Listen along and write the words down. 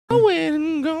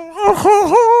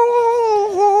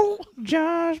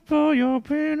Just pull your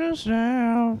penis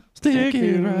out. Stick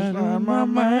it right in my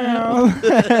mouth.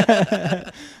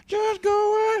 Just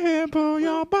go ahead, pull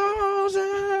your balls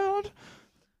out.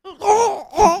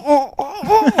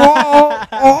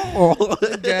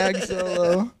 Gag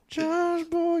solo. Just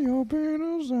pull your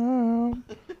penis out.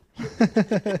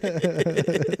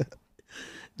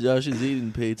 Josh is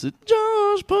eating pizza.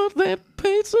 Josh, put that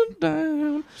pizza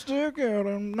down. Stick it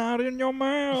not in your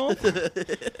mouth.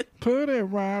 Put it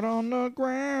right on the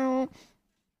ground.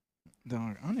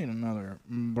 Dog, I need another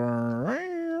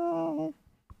barrel.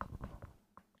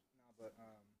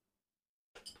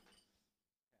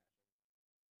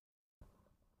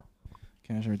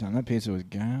 Cash every time. That pizza was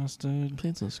gas, dude.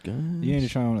 Pizza's good. You need to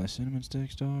try one of the cinnamon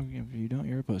sticks, dog. If you don't,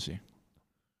 you're a pussy.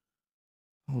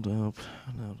 Hold up.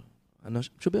 No, I know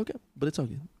she'll be okay, but it's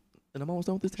okay. And I'm almost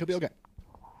done with this. She'll be okay.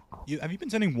 Have you been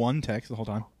sending one text the whole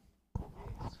time?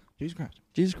 Jesus Christ.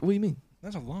 Jesus, what do you mean?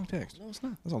 That's a long text. No, it's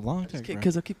not. That's a long text, bro.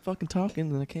 Because I keep fucking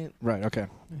talking and I can't. Right, okay.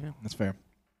 Yeah. That's fair.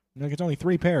 Like, it's only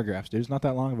 3 paragraphs, dude. It's not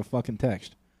that long of a fucking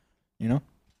text. You know?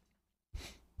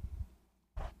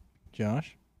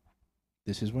 Josh,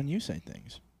 this is when you say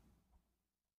things.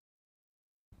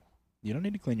 You don't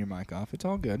need to clean your mic off. It's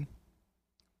all good.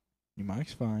 Your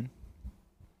mic's fine.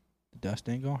 The dust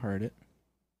ain't gonna hurt it.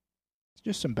 It's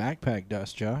just some backpack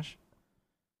dust, Josh.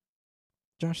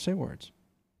 Josh, say words.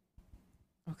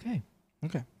 Okay.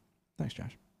 Okay. Thanks,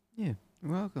 Josh. Yeah.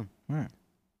 You're welcome. All right.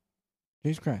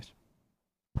 Jesus Christ.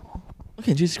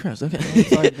 Okay, Jesus Christ. Okay.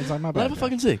 It's like my Let bad. me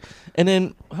fucking sick. And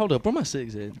then, hold up. Where my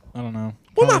cigs at? I don't know.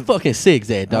 Where my fucking cigs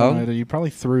at, I don't dog? know, you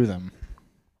probably threw them.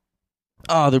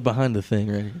 Oh, they're behind the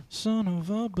thing right here. Son of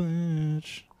a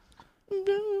bitch.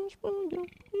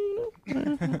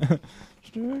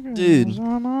 Dude,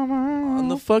 on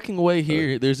the fucking way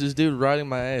here, there's this dude riding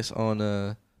my ass on,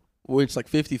 where it's like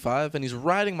 55, and he's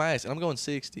riding my ass, and I'm going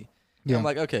 60. Yeah. I'm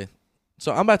like, okay,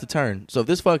 so I'm about to turn. So if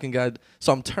this fucking guy,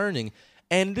 so I'm turning,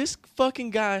 and this fucking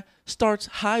guy starts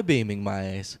high beaming my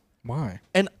ass. Why?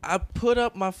 And I put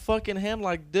up my fucking hand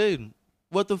like, dude,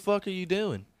 what the fuck are you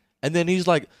doing? And then he's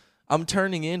like, I'm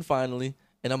turning in finally,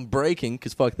 and I'm braking,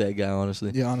 because fuck that guy,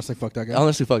 honestly. Yeah, honestly, fuck that guy.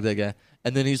 Honestly, fuck that guy.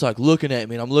 And then he's like looking at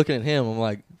me, and I'm looking at him. I'm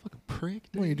like, fucking prick.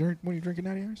 What are you drinking,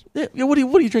 Natty Ice? Yeah, what are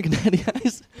you drinking, Natty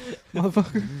Ice?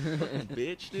 Motherfucker.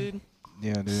 Bitch, dude.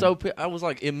 Yeah, dude. So I was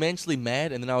like immensely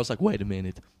mad, and then I was like, wait a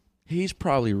minute. He's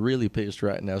probably really pissed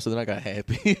right now. So then I got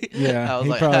happy. Yeah, I was he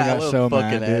like, probably got what a so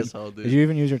fucking mad, dude. asshole, dude. Did you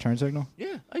even use your turn signal?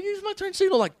 Yeah, I used my turn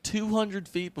signal like 200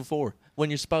 feet before when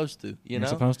you're supposed to, you You're know?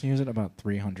 supposed to use it about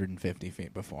 350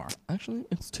 feet before. Actually,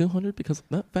 it's 200 because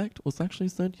that fact was actually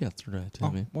said yesterday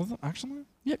to me. Was it actually?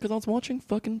 Yeah, because I was watching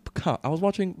I was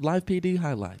watching live PD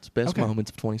highlights, best Okay.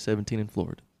 moments of 2017 in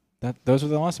Florida. Those are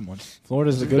the awesome ones.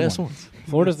 Florida's the The good best one. ones.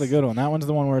 Florida's the good one. That one's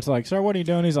the one where it's like, sir, what are you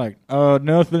doing? He's like,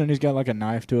 nothing. And he's got like a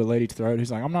knife to a lady's throat.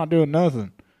 He's like, I'm not doing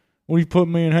nothing. What are you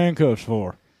putting me in handcuffs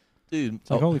for? Dude,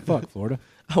 It's like, holy fuck, Florida.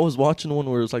 I was watching one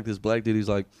where it's like this black dude. He's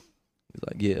like,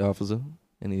 yeah, officer,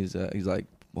 and he's like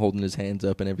holding his hands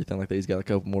up and everything like that. He's got a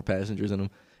couple more passengers in him,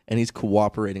 and he's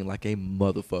cooperating like a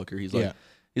motherfucker. He's like,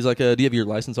 do you have your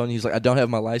license on you? He's like, I don't have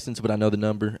my license, but I know the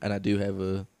number, and I do have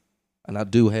a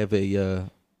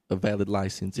valid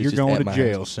license. It's You're just going at to my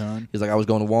jail, house. son. He's like, I was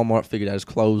going to Walmart, figured out it's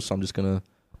closed, so I'm just gonna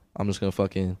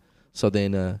fucking. So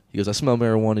then he goes, I smell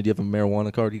marijuana. Do you have a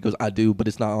marijuana card? He goes, I do, but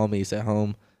it's not on me. It's at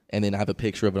home. And then I have a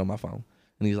picture of it on my phone.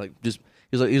 And he's like, all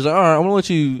right, I'm gonna let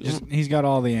you. He's got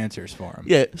all the answers for him.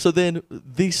 Yeah. So then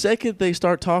the second they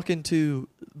start talking to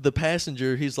the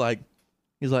passenger, he's like,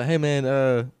 hey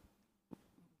man,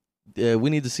 yeah, we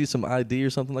need to see some ID or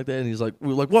something like that. And he's like,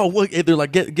 we're like, whoa, what? And they're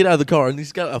like, get out of the car. And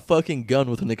he's got a fucking gun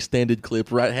with an extended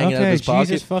clip right hanging out of his pocket.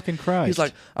 Jesus fucking Christ. He's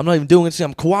like, I'm not even doing it.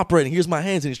 I'm cooperating. Here's my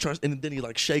hands. And he's trying, and then he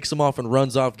like shakes him off and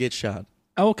runs off, gets shot.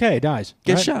 okay, dies.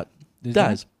 Gets Right? shot. Is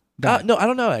Dies. that- No, I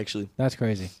don't know actually. That's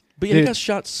crazy. But yeah, he Dude. got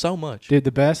shot so much. Dude,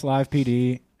 the best live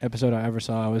PD episode I ever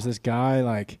saw was this guy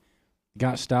like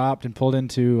got stopped and pulled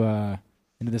into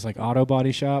this like auto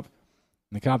body shop,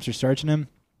 and the cops are searching him.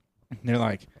 And they're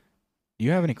like, "Do you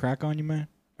have any crack on you, man?"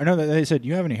 Or no, they said, "Do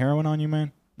you have any heroin on you,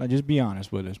 man?" Like, just be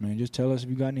honest with us, man. Just tell us if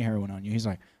you got any heroin on you. He's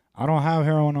like, "I don't have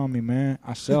heroin on me, man.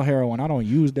 I sell heroin. I don't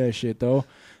use that shit though."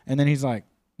 And then he's like,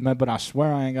 "Man, but I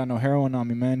swear I ain't got no heroin on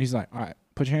me, man." He's like, "All right,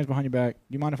 put your hands behind your back. Do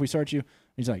you mind if we search you?"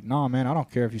 He's like, "Nah, man, I don't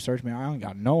care if you search me. I ain't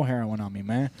got no heroin on me,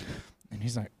 man." And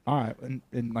he's like, "All right,"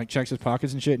 and like checks his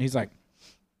pockets and shit. And he's like,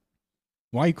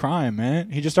 "Why you crying, man?"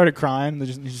 He just started crying. He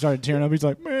just started tearing up. He's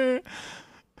like, "Man,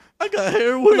 I got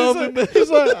heroin on me, man." He's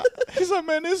like,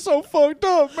 "Man, it's so fucked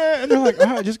up, man." And they're like, "All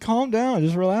right, just calm down,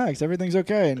 just relax, everything's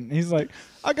okay." And he's like,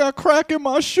 I got crack in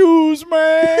my shoes,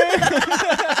 man.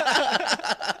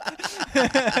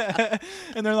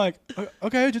 And they're like,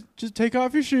 okay, just take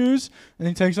off your shoes. And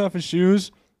he takes off his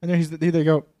shoes. And then they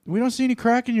go, we don't see any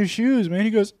crack in your shoes, man. He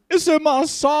goes, it's in my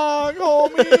sock,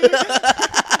 homie.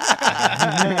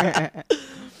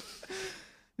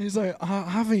 He's like, I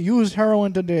haven't used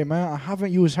heroin today, man. I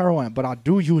haven't used heroin, but I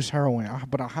do use heroin.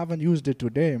 But I haven't used it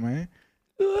today, man.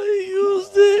 I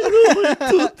used it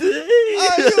today.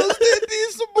 I used it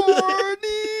this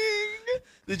morning.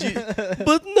 Did you?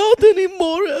 But not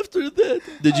anymore after that.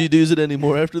 Did you use it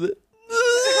anymore after that?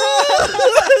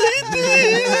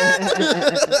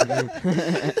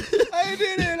 I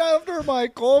did it after my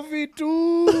coffee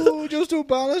too, just to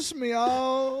balance me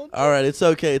out. All right, it's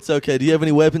okay. It's okay. Do you have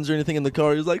any weapons or anything in the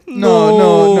car? He's like,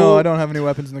 No, I don't have any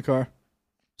weapons in the car.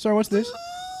 Sorry, what's this?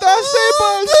 That's a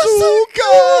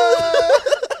bazooka.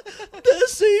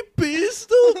 That's a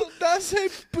pistol. That's a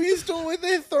pistol with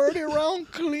a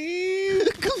 30-round clip.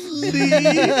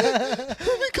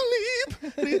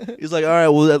 He's like, all right,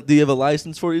 well, do you have a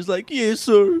license for it? He's like, yes,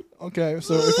 sir. Okay,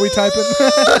 so if we type it,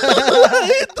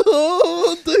 I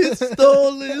don't. I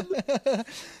stole it.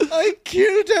 I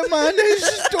killed a man and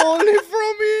stole it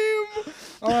from him.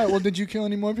 all right. Well, did you kill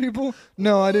any more people?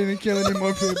 No, I didn't kill any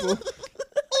more people.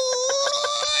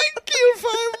 I killed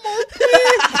 5 more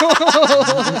people.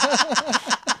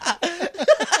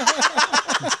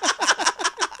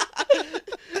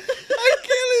 I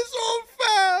killed his whole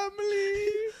family.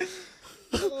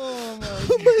 Oh my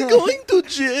Am I going to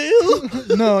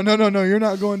jail? No. You're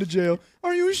not going to jail.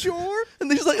 Are you sure? And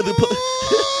then he's like, You are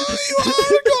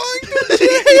going to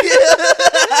jail.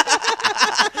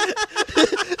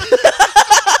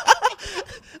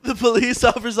 the police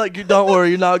officer's like, don't worry,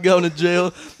 you're not going to jail.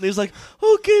 And he's like,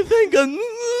 okay, thank God.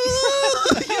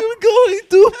 You're going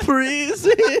to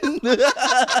prison.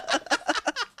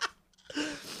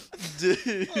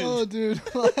 Dude. Oh, dude.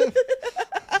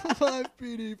 Live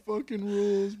PD fucking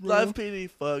rules, bro. Live PD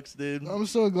fucks, dude. I'm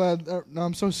so glad. No,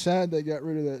 I'm so sad they got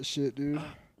rid of that shit, dude.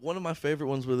 One of my favorite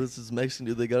ones with this is Mexican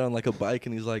dude. They got on like a bike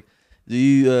and he's like, "Do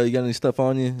you got any stuff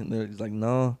on you?" And he's like,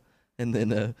 "No." And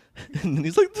then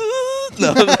he's like,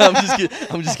 "No, I'm just kidding.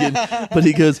 I'm just kidding." But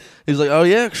he's like, "Oh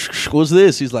yeah, what's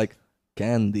this?" He's like,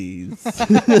 "Candies."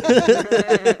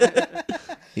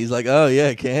 He's like, "Oh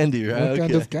yeah, candy, right?" What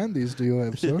kind Okay. of candies do you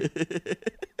have, sir?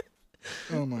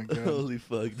 Oh my god. Holy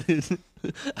fuck, dude!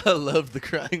 I love the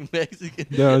crying Mexican.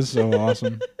 That was so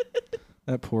awesome.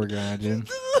 That poor guy, dude.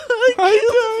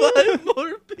 I killed 5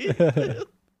 more people.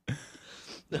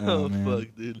 Oh, man. Fuck,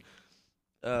 dude.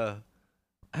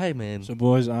 Hey, man. So,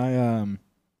 boys, I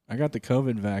got the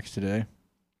COVID vax today.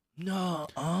 No.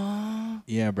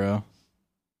 Yeah, bro.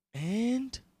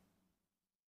 And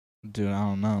Dude, I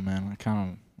don't know, man.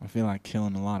 I feel like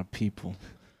killing a lot of people.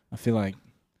 I feel like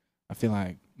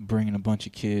bringing a bunch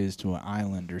of kids to an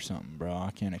island or something, bro.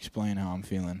 I can't explain how I'm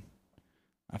feeling.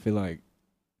 I feel like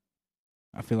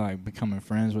becoming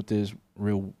friends with this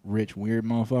real rich, weird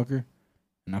motherfucker,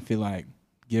 and I feel like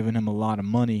giving him a lot of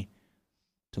money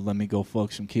to let me go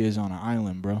fuck some kids on an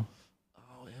island, bro.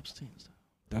 oh, Epstein's.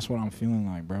 That's what I'm feeling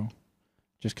like, bro.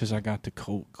 Just 'cause I got the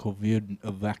COVID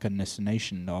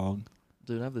vaccination, dog.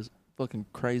 Dude, I have this fucking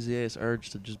crazy ass urge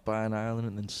to just buy an island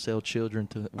and then sell children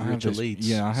to I have rich this- elites.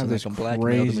 yeah, I have so this they can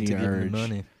blackmail them into crazy giving them urge.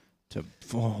 money.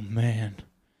 Oh, man.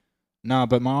 Nah,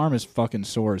 but my arm is fucking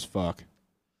sore as fuck.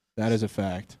 That is a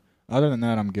fact. Other than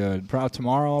that, I'm good.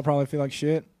 Tomorrow I'll probably feel like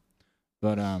shit.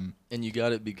 But And you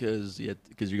got it because you're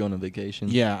going on vacation.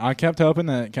 yeah, I kept hoping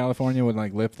that California would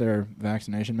like lift their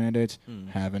vaccination mandates. Mm.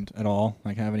 Haven't at all.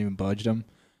 Like haven't even budged them.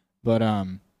 But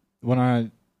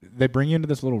when they bring you into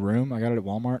this little room. I got it at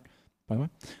Walmart, by the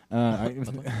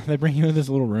way. They bring you into this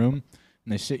little room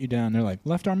and they sit you down. And they're like,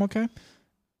 "Left arm okay?"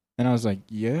 And I was like,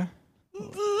 "Yeah."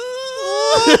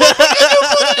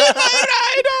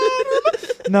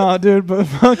 No, dude, but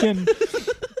fucking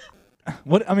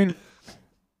what? I mean,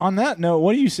 on that note,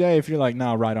 what do you say if you're like,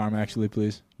 "No, right arm, actually,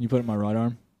 please"? Can you put it in my right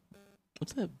arm?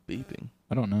 What's that beeping?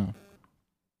 I don't know.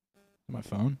 My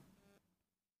phone.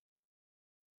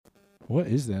 What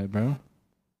is that, bro?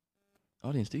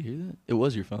 Audience, do you hear that? It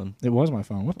was your phone. It was my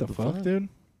phone. What the fuck, dude?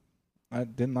 I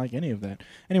didn't like any of that.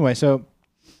 Anyway, so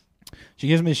she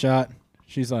gives me a shot.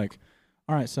 She's like,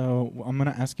 "All right, so I'm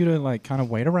gonna ask you to like kind of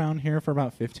wait around here for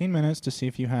about 15 minutes to see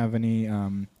if you have any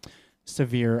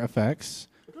severe effects."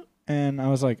 And I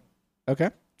was like, "Okay."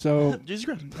 So Jesus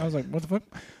Christ. I was like, "What the fuck?"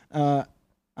 I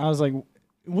was like,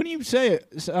 "When you say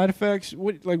it, side effects,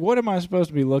 what am I supposed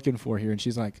to be looking for here?" And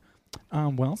she's like,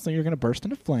 Well, so you're gonna burst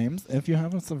into flames if you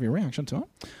have a severe reaction to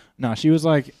it. No, she was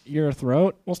like, your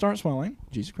throat will start swelling.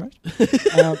 Jesus Christ.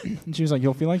 And she was like,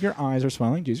 you'll feel like your eyes are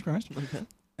swelling. Jesus Christ. Okay.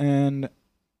 And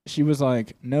she was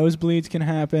like, nosebleeds can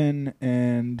happen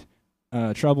and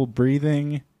trouble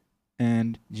breathing.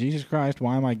 And Jesus Christ,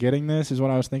 why am I getting this? Is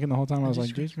what I was thinking the whole time. I was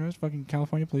like, Jesus Christ, fucking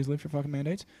California, please lift your fucking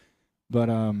mandates. But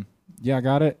yeah, I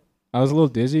got it. I was a little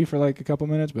dizzy for like a couple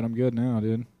minutes, but I'm good now,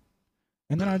 dude.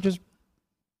 And then I just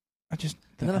And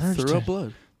then I threw up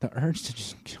blood. the urge to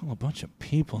just kill a bunch of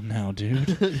people now,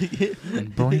 dude,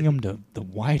 and bring them to the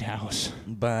White House.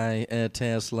 Buy a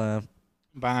Tesla.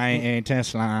 Buy a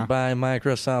Tesla. Buy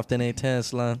Microsoft and a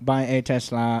Tesla. Buy a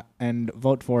Tesla and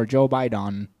vote for Joe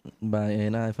Biden. Buy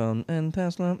an iPhone and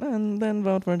Tesla and then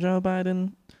vote for Joe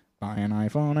Biden. Buy an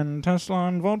iPhone and Tesla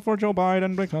and vote for Joe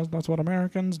Biden because that's what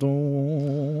Americans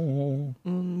do.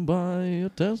 Buy a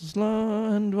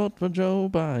Tesla and vote for Joe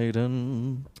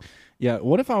Biden. Yeah,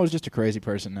 what if I was just a crazy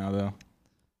person now, though?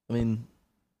 I mean,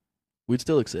 we'd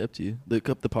still accept you. The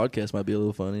podcast might be a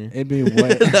little funnier. It'd be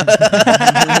way...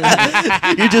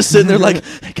 You're just sitting there like,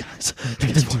 hey guys,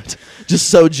 guess what? Just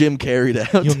so Jim carried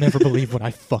out. You'll never believe what I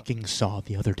fucking saw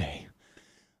the other day.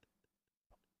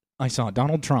 I saw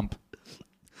Donald Trump.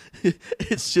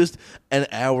 It's just an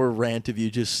hour rant of you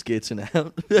just skitzing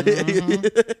out.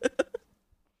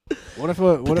 What if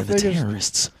the they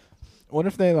terrorists? What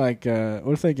if they like?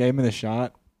 What if they gave me the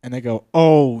shot and they go,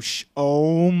 "Oh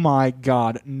my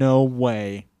God, no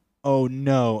way, oh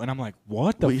no," and I'm like,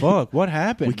 "What the fuck? What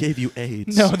happened?" We gave you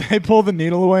AIDS. No, they pull the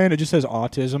needle away and it just says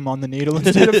autism on the needle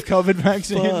instead of COVID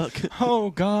vaccine. Fuck. Oh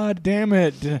God, damn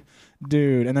it,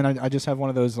 dude! And then I just have one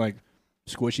of those like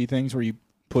squishy things where you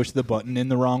push the button in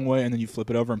the wrong way and then you flip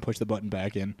it over and push the button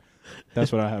back in.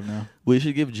 That's what I have now. We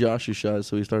should give Josh a shot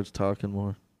so he starts talking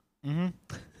more. Mm-hmm.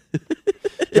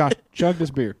 Josh, chug this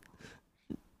beer.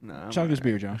 No, I'm Chug this alright.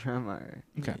 beer, Josh. I'm alright.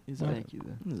 Okay. He's Well, alright. Thank you,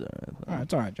 then. He's alright. All right,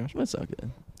 it's all right, Josh. That's okay.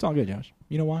 It's all good, Josh.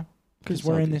 You know why? Because It's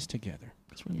we're all in good. this together.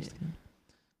 'Cause we're in this together.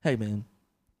 Hey man,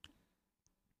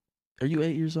 are you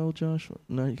 8 years old, Josh?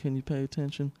 No, can you pay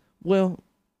attention? Well,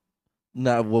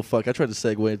 well, fuck. I tried to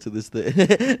segue into this thing.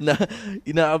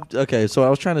 Okay. So I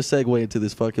was trying to segue into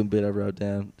this fucking bit I wrote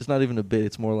down. It's not even a bit.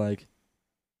 It's more like,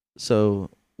 so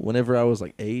whenever I was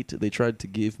like 8, they tried to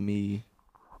give me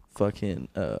fucking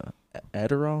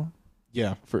Adderall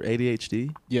Yeah, for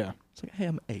ADHD. yeah. It's like, hey,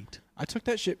 I'm 8, I took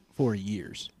that shit for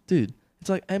years. dude. It's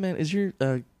like, hey man, is your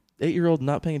 8-year-old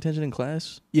not paying attention in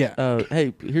class? Yeah.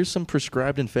 Hey, here's some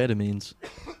prescribed amphetamines.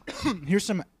 Here's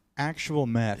some actual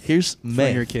meth Here's for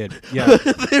meth. your kid. Yeah,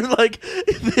 they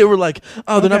were like,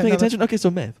 oh, they're not Okay, paying no, attention. Okay, so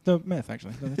meth. the meth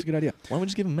actually. No, that's a good idea. Why don't we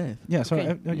just give him meth? Yeah. So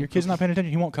Okay. your kid's not paying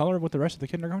attention. He won't color with the rest of the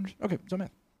kindergartners. Okay, so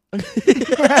meth.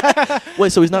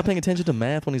 Wait, so he's not paying attention to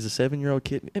math when he's a 7-year-old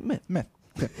kid? Meth. Meth.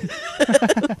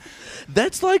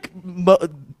 That's like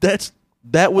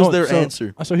that was their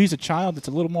answer. So he's a child that's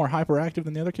a little more hyperactive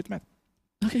than the other kids. Meth.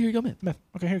 Okay, here you go, meth. Meth.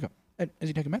 Okay, here you go. And is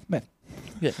he taking meth? Meth.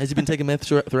 Yeah, has he been taking meth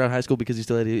throughout high school because he's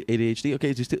still ADHD?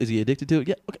 Okay, is he addicted to it?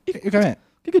 Yeah. Okay, Okay, meth.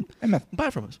 okay, good. And meth. Buy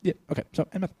it from us. Yeah. Okay. So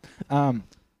and meth.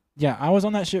 Yeah, I was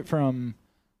on that shit from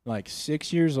like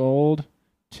 6 years old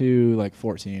to like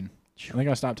 14. I think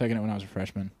I stopped taking it when I was a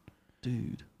freshman.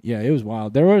 Dude. Yeah, it was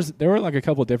wild. There were like a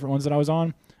couple of different ones that I was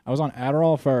on. I was on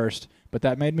Adderall first, but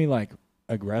that made me like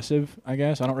aggressive, I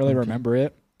guess. I don't really Okay. remember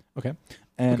it. Okay.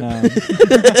 And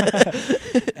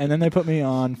and then they put me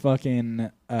on fucking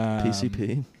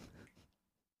PCP.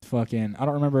 Fucking I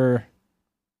don't remember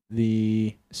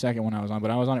the second one I was on, but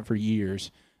I was on it for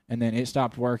years. And then it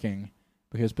stopped working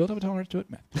because built up a tolerance to it,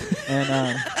 meth.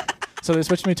 And so they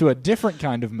switched me to a different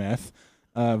kind of meth,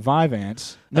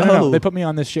 Vyvanse. No, Oh. they put me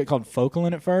on this shit called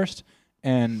Focalin at first,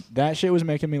 and that shit was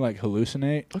making me like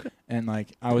hallucinate. Okay. And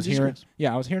like I was Jesus hearing,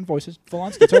 Christ. I was hearing voices, full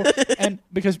on schizo, and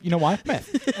because you know why, meth.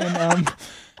 And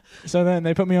so then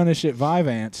they put me on this shit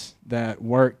Vyvanse that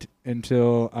worked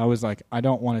until I was like, I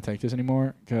don't want to take this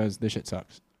anymore because this shit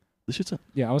sucks. This shit's up.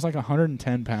 Yeah, I was like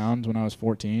 110 pounds when I was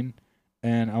 14,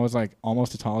 and I was like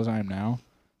almost as tall as I am now.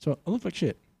 So I look like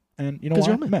shit. And you know 'Cause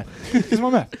why? you're on meth. Because I'm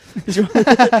on meth.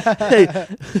 Hey,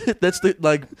 that's the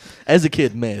like as a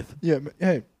kid, meth. Yeah, but,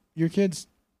 hey, your kid's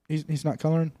he's not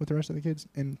coloring with the rest of the kids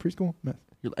in preschool. Meth.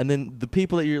 And then the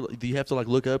people that you have to like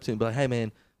look up to and be like, hey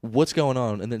man, what's going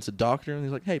on? And then it's a doctor and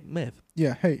he's like, hey, meth.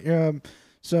 Yeah. Hey.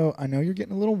 So I know you're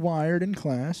getting a little wired in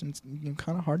class, and it's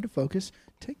kind of hard to focus.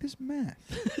 Take this meth.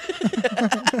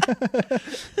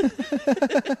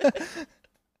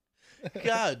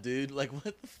 God, dude, like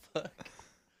what the fuck?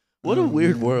 What a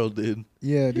weird man. world, dude.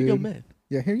 Yeah, Here dude. you go, meth.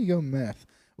 Yeah, here you go, meth.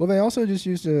 Well, they also just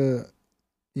used to,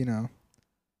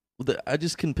 I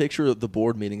just can picture the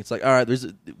board meeting. It's like, all right, there's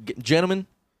gentlemen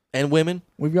and women.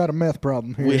 We've got a meth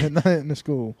problem here in the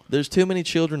school. There's too many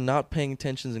children not paying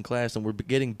attention in class, and we're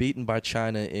getting beaten by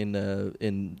China in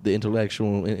the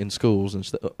intellectual in schools and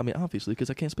stuff. I mean, obviously, because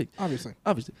I can't speak. Obviously.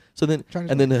 So then,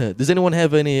 Chinese and then, does anyone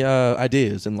have any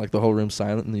ideas? And like the whole room's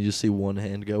silent, and you just see one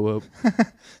hand go up.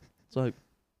 It's like,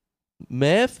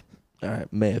 meth. All right,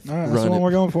 meth. All right, that's the one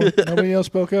we're going for. Nobody else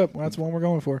spoke up. That's the one we're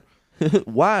going for.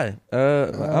 Why? I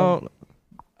don't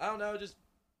know. It just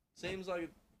seems like a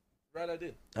right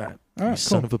idea. All right, All right, you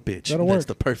son of a bitch. That'll That's work.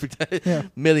 the perfect Yeah.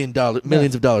 millions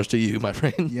of dollars to you, my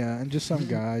friend. Yeah, and just some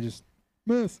guy just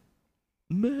meth.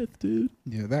 Meth, dude.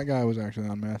 Yeah, that guy was actually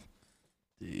on meth.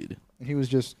 Dude, And he was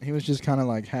just kind of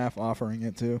like half offering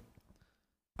it too.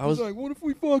 I was like, what if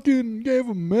we fucking gave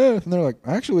him meth? And they're like,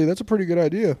 actually, that's a pretty good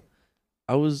idea.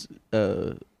 I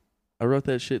wrote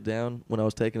that shit down when I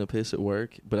was taking a piss at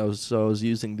work, but I was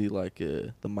using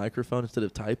the microphone instead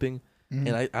of typing, Mhm.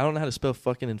 and I don't know how to spell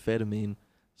fucking amphetamine,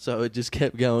 so it just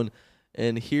kept going.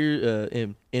 And here,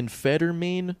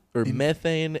 amphetamine or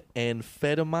methane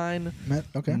amphetamine,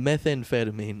 Okay.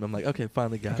 methamphetamine. I'm like, okay,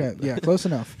 finally got Okay. it. Yeah. Close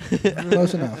enough.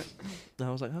 Close enough. And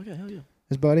I was like, okay, hell yeah.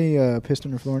 Is Buddy pissed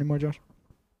on the floor anymore, Josh?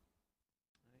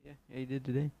 Yeah, he did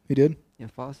today. He did. Yeah,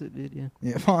 Fawcett did. Yeah.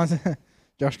 Yeah. Fawcett.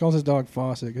 Josh calls his dog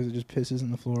Fawcett because it just pisses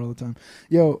in the floor all the time.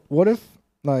 Yo, what if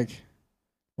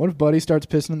Buddy starts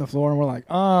pissing in the floor and we're like,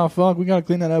 oh fuck, we gotta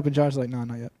clean that up, and Josh's like, no,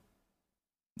 not yet.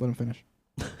 Let him finish.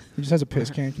 He just has a piss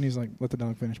kink and he's like, let the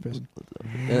dog finish pissing.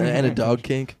 And a dog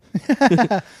kink.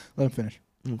 Let him finish.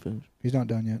 Finish. He's not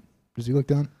done yet. Does he look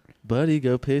done? Buddy,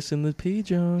 go piss in the pee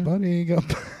jar. Buddy, go.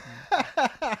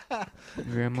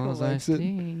 Grandma's Likes iced it.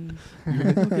 tea.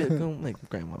 Go make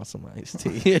grandma some iced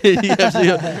tea.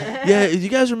 Yeah, you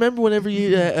guys remember whenever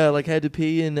you had to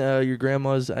pee in your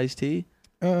grandma's iced tea,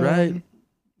 right,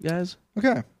 guys?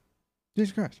 Okay.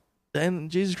 Jesus Christ. And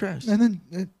Jesus Christ. And then,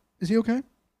 is he okay?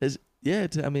 Yeah,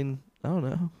 I mean, I don't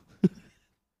know.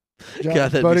 Josh,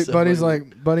 God, that'd be so Buddy's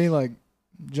funny. like,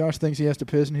 Josh thinks he has to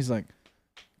piss, and he's like,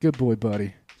 good boy,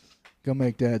 Buddy. Go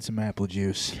make Dad some apple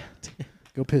juice.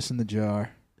 Go piss in the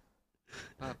jar.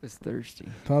 Papa's thirsty.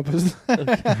 Papa's.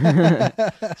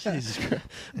 Jesus Christ.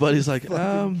 Buddy's like,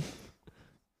 damn.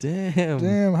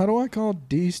 Damn, how do I call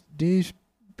DPS?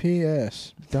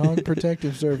 Dog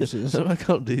Protective Services. How do I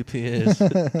call it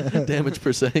DPS? Damage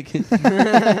per second.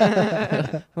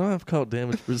 I've called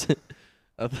damage per second.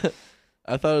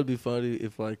 I thought it'd be funny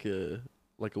if like a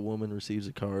woman receives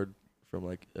a card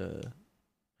from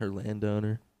her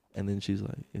landowner, and then she's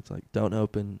like, it's like, don't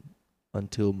open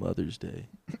until Mother's Day.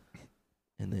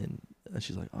 And then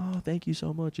she's like, oh, thank you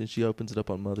so much. And she opens it up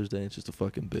on Mother's Day, and it's just a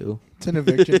fucking bill. It's an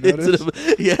eviction notice.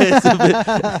 It's a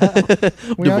bit.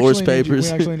 Divorce papers.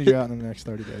 We actually need you out in the next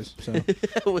 30 days. So,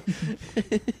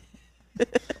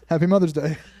 happy Mother's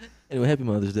Day. Anyway, happy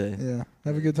Mother's Day. Yeah,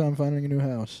 have a good time finding a new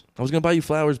house. I was going to buy you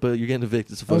flowers, but you're getting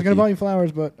evicted. So I was going buy you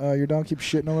flowers, but your dog keeps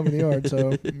shitting all over the yard,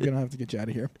 so I'm gonna have to get you out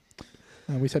of here.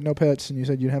 We said no pets, and you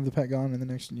said you'd have the pet gone in the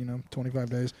next 25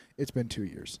 days. It's been 2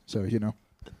 years, so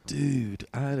Dude,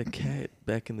 I had a cat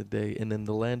back in the day, and then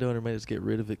the landowner made us get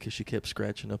rid of it because she kept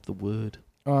scratching up the wood.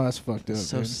 Oh, that's fucked up. It's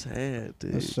so dude. sad,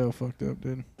 dude. That's so fucked up,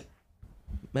 dude.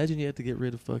 Imagine you had to get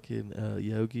rid of fucking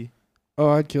Yogi. Oh,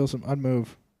 I'd kill some. I'd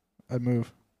move.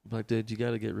 Like, dude, you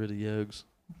got to get rid of Yogs.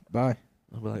 Bye.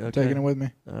 I'll be like, I'm okay. taking it with me.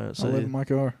 All right, I'll so live in my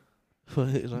car.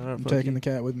 I'm taking the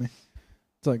cat with me.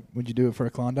 It's like, would you do it for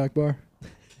a Klondike bar?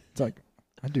 It's like,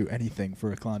 I'd do anything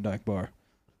for a Klondike bar.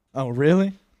 Oh,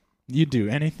 really? You do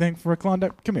anything for a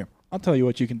Klondike? Come here. I'll tell you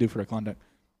what you can do for a Klondike.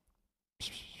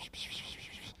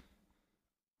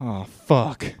 Oh,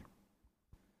 fuck.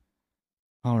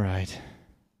 All right.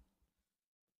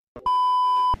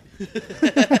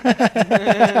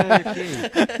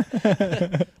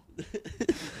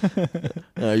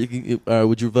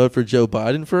 Would you vote for Joe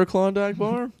Biden for a Klondike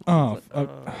bar?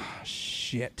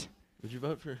 Shit. Would you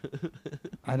vote for?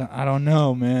 I don't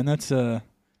know, man. That's some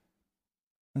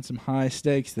high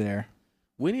stakes there.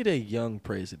 We need a young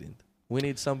president. We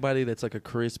need somebody that's like a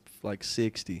crisp,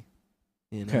 60.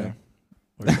 You know, Okay.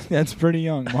 That's pretty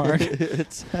young, Mark.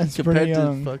 It's That's compared pretty to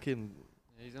young. fucking.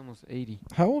 He's almost 80.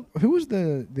 How old? Who was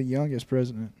the youngest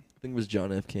president? I think it was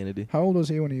John F. Kennedy. How old was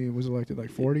he when he was elected?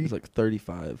 Like 40? He was like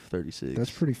 35, 36.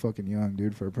 That's pretty fucking young,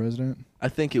 dude, for a president. I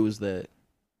think it was that.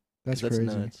 That's 'Cause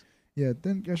crazy. nuts. Yeah,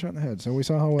 then got shot in the head. So we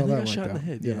saw how well And then that got worked shot in out. the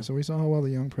head, yeah, yeah. so we saw how well the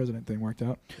young president thing worked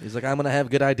out. He's like, I'm gonna have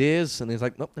good ideas, and he's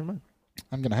like, nope, never mind.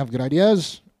 I'm gonna have good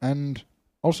ideas, and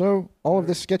also all of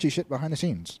this sketchy shit behind the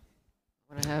scenes.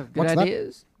 Want to have good What's that?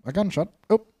 ideas? A gunshot.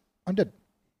 Oh, I'm dead.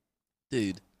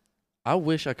 Dude, I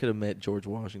wish I could have met George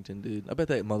Washington, dude. I bet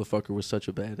that motherfucker was such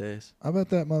a badass. I bet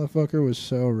that motherfucker was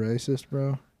so racist,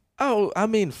 bro. Oh, I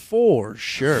mean, for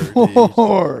sure, dude.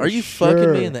 For Are you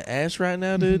fucking me in the ass right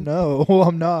now, dude? No,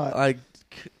 I'm not. Like,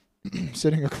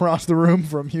 Sitting across the room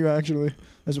from you, actually,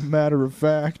 as a matter of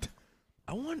fact.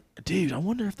 I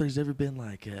wonder if there's ever been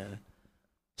like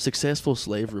successful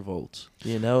slave revolts,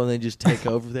 and they just take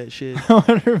over that shit. I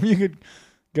wonder if you could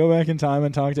go back in time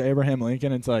and talk to Abraham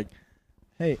Lincoln. It's like,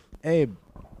 hey, Abe,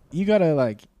 you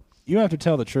gotta you have to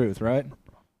tell the truth, right?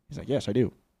 He's like, yes, I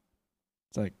do.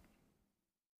 It's like,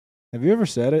 have you ever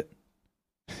said it?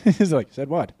 He's like, said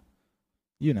what?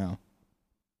 You know,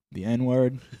 the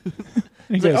N-word.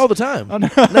 He's like, all the time. Oh, no.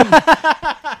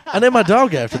 I named my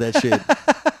dog after that shit.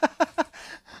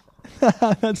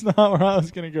 That's not where I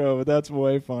was gonna go, but that's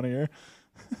way funnier.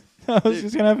 I was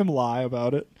just gonna have him lie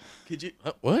about it. Could you?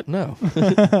 What? No.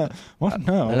 What?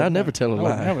 No. And I never tell a I would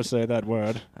lie. never say that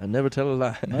word. I never tell a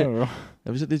lie. No.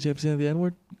 Did you ever say the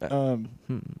N-word?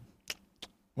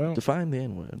 Well, Define the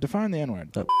N-word. define the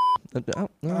N-word.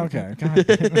 Okay.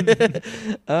 God.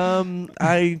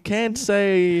 I can't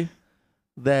say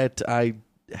that I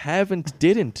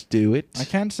didn't do it. I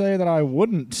can't say that I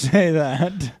wouldn't say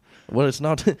that. Well, it's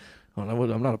not.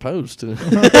 Well, I'm not opposed to.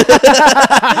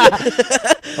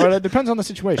 Or it depends on the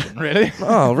situation, really.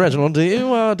 Oh, Reginald, do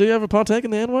you ever partake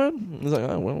in the N-word? He's like,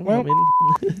 oh, well, I mean,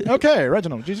 Okay,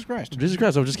 Reginald, Jesus Christ. Jesus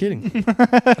Christ, I was just kidding.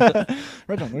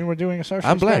 Reginald, we were doing a social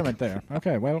I'm black. experiment there.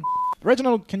 Okay, well,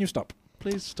 Reginald, can you stop?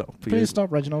 Please stop. Please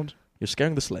stop, Reginald. You're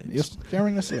scaring the slaves. You're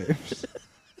scaring the slaves.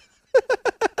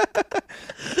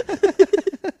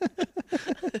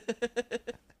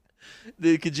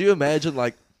 Dude, could you imagine,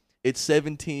 like, it's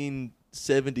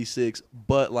 1776,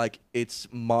 but, like, it's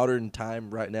modern time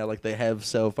right now. Like, they have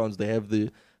cell phones, they have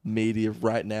the media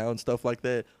right now and stuff like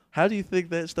that. How do you think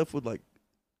that stuff would, like,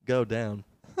 go down?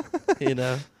 You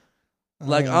know?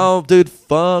 Like, oh, dude,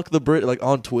 fuck the Brit. Like,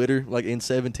 on Twitter, like, in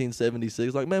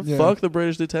 1776. Like, man, Yeah. fuck the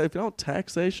British. If you don't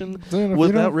taxation Dude, if you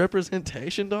without don't-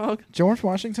 representation, dog. George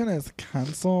Washington is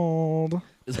canceled.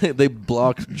 They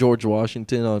blocked George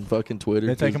Washington on fucking Twitter.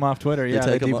 They take him off Twitter. They Yeah,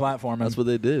 they take him off. deplatform him. That's what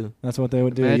they do. That's what they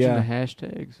would do. Imagine Yeah. the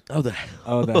hashtags. Oh, the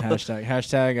Oh, the hashtag.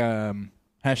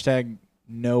 Hashtag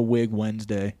No Wig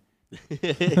Wednesday.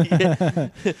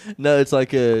 No, it's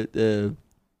like a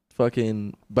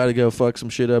fucking about to go fuck some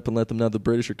shit up and let them know the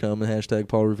British are coming. Hashtag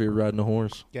Paul Revere riding a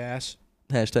horse. Gas.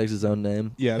 Hashtag's his own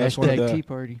name. Yeah, that's one of Hashtag the Tea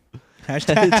Party.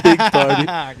 hashtag Tea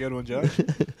Party. Good one, Josh.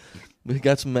 We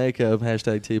got some makeup.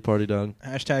 Hashtag Tea Party, dog.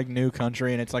 Hashtag New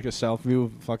Country, and it's like a selfie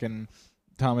of fucking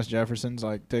Thomas Jefferson's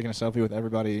like taking a selfie with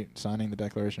everybody signing the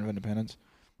Declaration of Independence.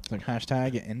 It's like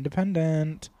hashtag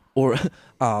independent. Or,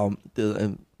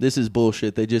 this is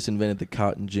bullshit. They just invented the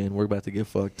cotton gin. We're about to get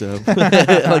fucked up.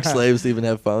 Like slaves even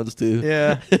have phones too.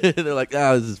 Yeah, They're like,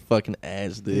 this is fucking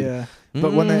ass, dude. yeah.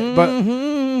 But when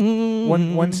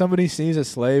somebody sees a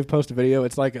slave post a video,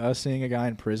 it's like us seeing a guy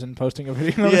in prison posting a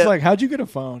video. Yeah. It's like, how'd you get a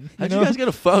phone? How'd know? you guys get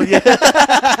a phone? Yeah.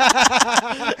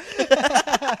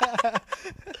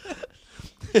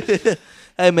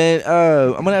 Hey man,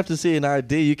 I'm gonna have to see an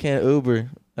ID. You can't Uber.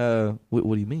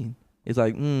 What do you mean? It's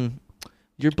like,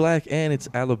 you're black and it's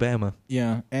Alabama.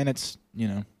 Yeah, and it's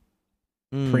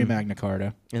Mm. pre Magna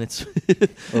Carta And it's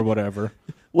or whatever.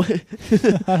 what?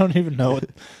 I don't even know it.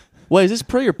 Wait, is this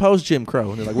pre or post Jim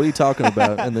Crow? And they're like, what are you talking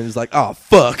about? And then he's like, oh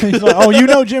fuck. He's like, oh, you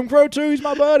know Jim Crow too? He's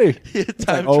my buddy. It's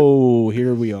like, Time oh,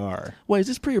 here we are. Wait, is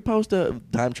this pre or post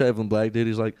time traveling black dude?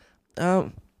 He's like, hey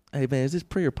man, is this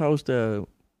pre or post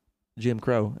Jim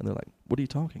Crow? And they're like, what are you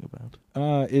talking about?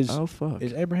 Is Oh fuck.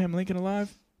 Abraham Lincoln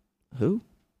alive? Who?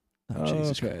 Oh,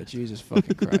 Jesus okay, Christ. Jesus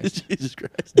fucking Christ. Jesus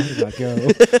Christ. Where did I go?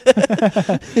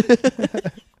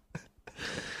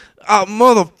 Oh,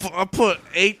 motherfucker, I put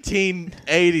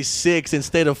 1886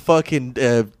 instead of fucking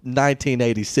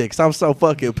 1986. I'm so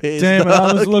fucking pissed. Damn it,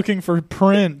 I was dog. looking for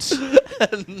Prince.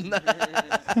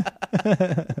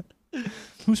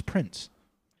 Who's Prince?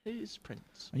 Who's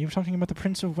Prince? Are you talking about the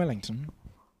Prince of Wellington?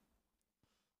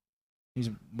 He's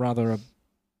rather a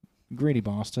greedy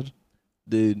bastard.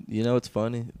 Dude, you know what's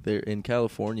funny? They're in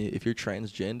California, if you're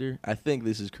transgender, I think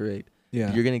this is correct.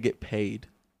 Yeah. You're going to get paid.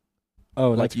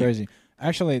 Oh, like that's you- crazy.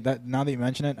 Actually, that now that you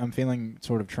mention it, I'm feeling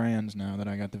sort of trans now that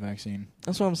I got the vaccine.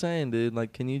 That's what I'm saying, dude.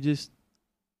 Like, can you just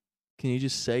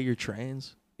say you're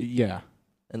trans? Yeah.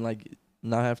 And, like,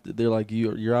 not have to, they're like,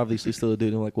 you're obviously still a dude.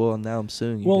 And I'm like, well, now I'm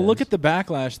suing you Well, look guys. at the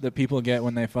backlash that people get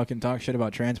when they fucking talk shit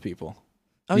about trans people.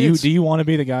 Oh, do yeah, you it's- do you want to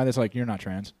be the guy that's like, you're not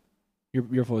trans?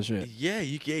 You're full of shit. Yeah,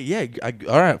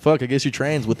 all right, fuck. I guess you're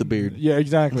trans with the beard. Yeah,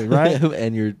 exactly, right?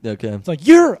 And you're okay. It's like,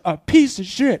 you're a piece of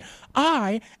shit.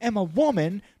 I am a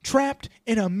woman trapped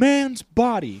in a man's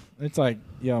body. It's like,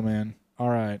 yo, man. All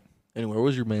right. Anyway,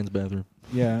 where's your man's bathroom?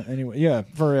 Yeah, anyway. Yeah,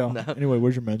 for real. No. Anyway,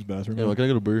 where's your men's bathroom? Anyway, can I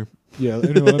get a beer? Yeah,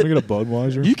 anyway, let me get a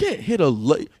Budweiser. You can't hit a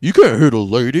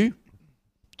lady.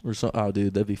 Or so. Oh,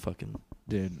 dude, that'd be fucking.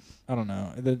 Dude, I don't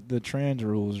know. The trans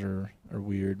rules are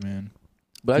weird, man.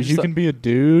 But I Because just you can be a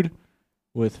dude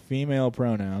with female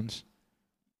pronouns,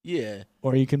 yeah.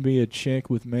 or you can be a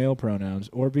chick with male pronouns,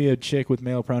 or be a chick with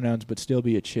male pronouns but still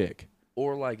be a chick.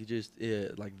 Or like just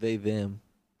like they them.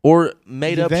 Or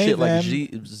made up They, shit like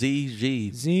them.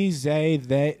 Z. Z, they,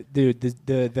 they, dude,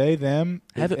 the they, them,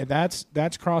 Have it-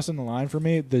 that's crossing the line for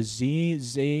me. The Z,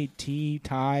 Z, T,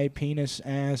 tie, penis,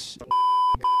 ass,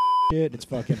 shit, it's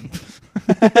fucking.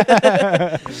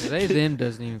 They them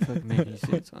doesn't even fucking make any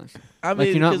sense, honestly. I Like, mean,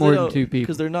 you're not 'cause more they than don't- two people.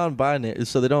 Because they're non-binary,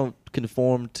 so they don't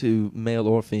conform to male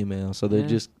or female. So they're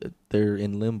Yeah. they're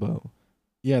in limbo.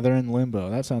 Yeah, they're in limbo.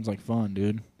 That sounds like fun,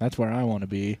 dude. That's where I want to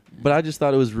be. But I just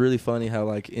thought it was really funny how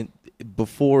like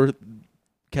before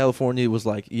California was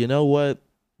like, you know what,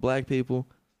 black people,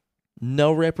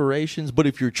 no reparations. But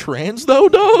if you're trans though,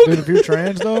 dog, Dude, if you're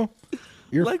trans though,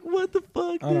 you're. like what the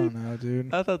fuck, I don't dude? know,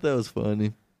 dude. I thought that was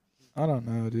funny. I don't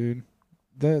know, dude.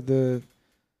 The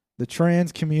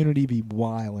trans community be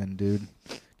wildin', dude.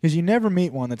 Because you never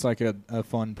meet one that's like a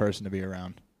fun person to be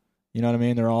around. You know what I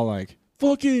mean? They're all like,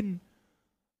 fucking,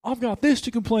 I've got this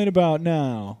to complain about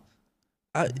now.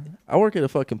 I work at a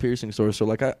fucking piercing store, so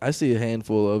like I see a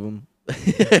handful of them.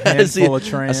 Handful of I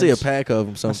trans. see a pack of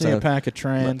them I sometimes. see a pack of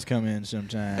trans come in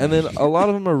sometimes. And then a lot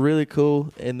of them are really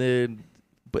cool, and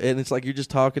it's like you're just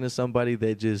talking to somebody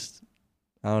that just,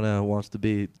 I don't know, wants to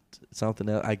be something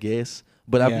else, I guess.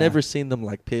 But I've Yeah. never seen them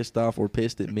like pissed off or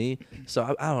pissed at me.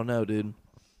 So I don't know, dude.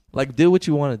 Like, do what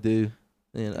you want to do.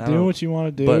 And I do don't- what you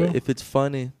want to do. But if it's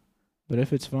funny,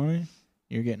 if it's funny,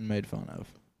 you're getting made fun of.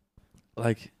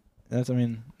 like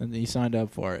You signed up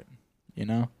for it. You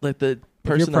know? the If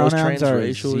your person that was pronouns are transracial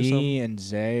or something. Z and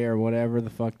Zay or whatever the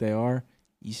fuck they are,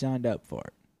 you signed up for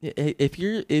it. Yeah,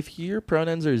 if your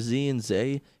pronouns are Z and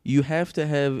Zay, you have to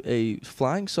have a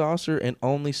flying saucer and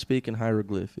only speak in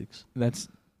hieroglyphics, That's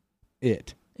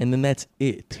it. and then that's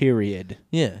it. Period,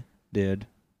 Yeah, dude.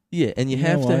 yeah, and you You know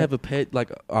have to what? have a pet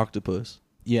like octopus.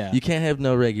 Yeah. You can't have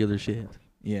no regular shit.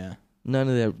 Yeah. None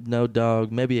of that. No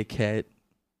dog. Maybe a cat.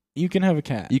 You can have a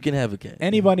cat. You can have a cat.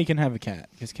 Anybody can have a cat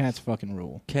because cats fucking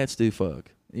rule. Cats do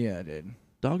fuck. Yeah, dude.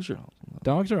 Dogs are awesome.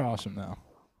 Dogs are awesome though.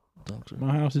 Dogs are.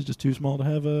 My house is just too small to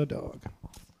have a dog.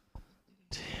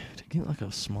 To get like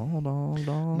a small dog.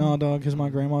 No, dog, because my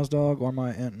grandma's dog or my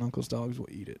aunt and uncle's dogs will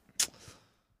eat it.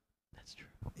 That's true.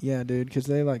 Yeah, dude, because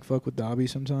they like fuck with Dobby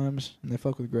sometimes, and they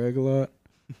fuck with Greg a lot.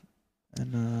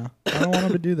 And I don't want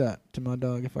them to do that to my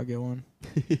dog if I get one.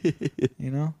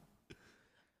 You know?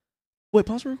 Wait,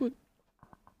 pause real quick.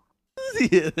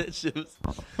 Yeah, that shit was.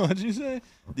 What'd you say?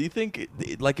 Do you think,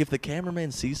 like, if the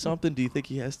cameraman sees something, do you think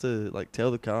he has to like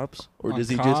tell the cops, or On does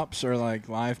he cops or like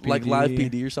live just PD? like live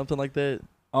PD or something like that?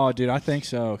 Oh, dude, I think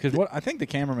so. Because I think the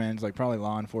cameraman's like probably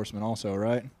law enforcement also,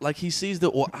 right? Like he sees the.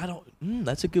 Well, I don't.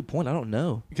 That's a good point. I don't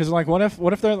know. Because like, what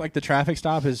if they're like the traffic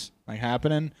stop is like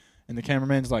happening and the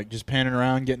cameraman's like just panning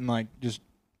around getting like just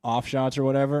off shots or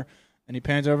whatever, and he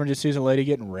pans over and just sees a lady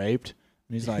getting raped,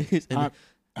 and he's like,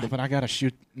 but I gotta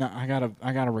shoot. No, I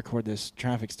gotta record this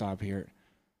traffic stop here.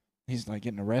 He's like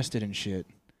getting arrested and shit.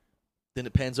 Then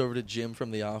it pans over to Jim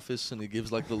from The Office, and he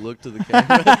gives like the look to the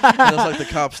camera, and it's like the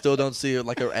cops still don't see it,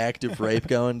 like an active rape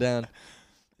going down.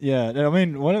 Yeah, I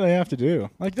mean, what do they have to do?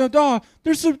 Like,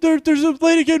 there's a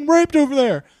lady getting raped over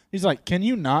there. He's like, can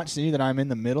you not see that I'm in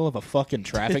the middle of a fucking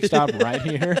traffic stop right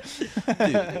here?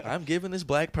 Dude, I'm giving this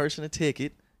black person a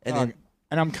ticket, and then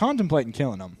and I'm contemplating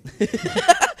killing him.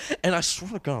 and I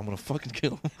swear to God, I'm gonna fucking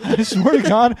kill him. I swear to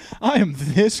God, I am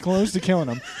this close to killing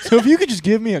him. So if you could just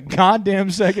give me a goddamn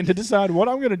second to decide what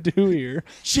I'm gonna do here.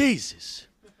 Jesus.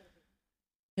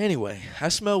 Anyway, I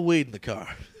smell weed in the car.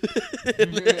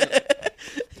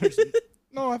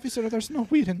 No, officer, there's no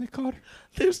weed in the car.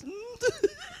 There's There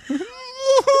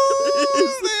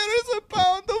is a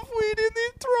pound of weed in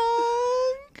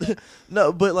the trunk.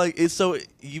 no, but like it's so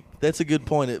you. That's a good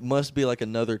point. It must be like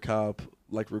another cop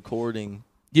like recording.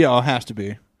 Yeah, it has to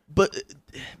be. But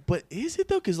is it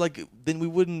though? Because like then we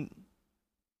wouldn't.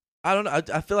 I don't know.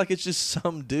 I feel like it's just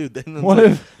some dude. Then it's What like,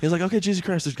 if he's like, okay, Jesus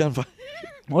Christ, there's gunfire.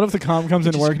 What if the cop comes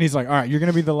into work and he's like, all right, you're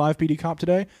gonna be the live PD cop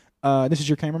today. This is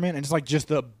your cameraman, and it's like just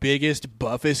the biggest,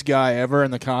 buffest guy ever,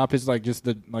 and the cop is like just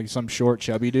some short,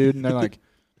 chubby dude, and they're like,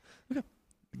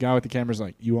 the guy with the camera's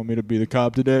like, "You want me to be the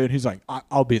cop today?" And he's like,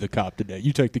 "I'll be the cop today.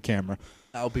 You take the camera."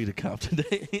 I'll be the cop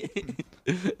today.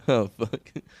 Oh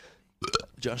fuck.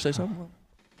 Josh, say something.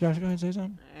 Josh, go ahead and say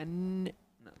something. And Did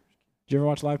you ever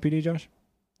watch Live PD, Josh?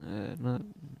 not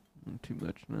too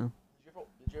much, no.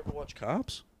 Did you ever watch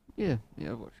Cops? Yeah,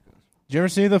 I've watched Ghost. Did you ever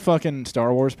see the fucking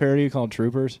Star Wars parody called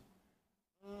Troopers?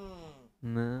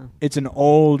 No. It's an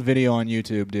old video on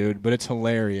YouTube, dude, but it's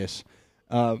hilarious.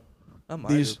 I might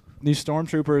These have.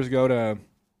 stormtroopers go to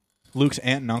Luke's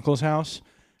aunt and uncle's house.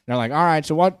 They're like, "All right,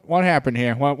 so what happened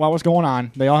here? What was going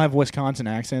on?" They all have Wisconsin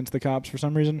accents, the cops, for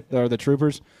some reason, or the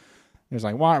troopers. There's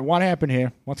like, what happened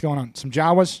here? What's going on? Some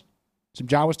Jawas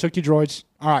took your droids.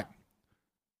 All right,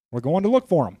 we're going to look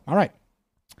for them. All right.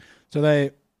 So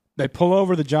they pull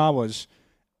over the Jawas,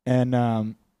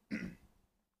 and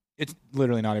it's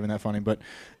literally not even that funny, but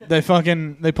they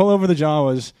pull over the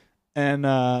Jawas, and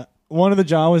one of the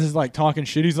Jawas is like talking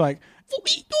shit. He's like,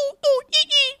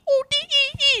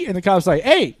 and the cop's like,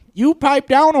 "Hey, you pipe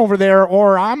down over there,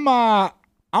 or I'm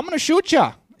gonna shoot you."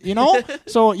 You know,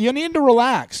 so you need to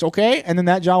relax, okay? And then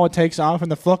that Jawa takes off,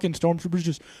 and the fucking stormtroopers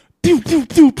just pew pew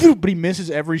pew pew, but he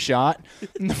misses every shot,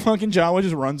 and the fucking Jawa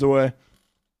just runs away.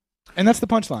 And that's the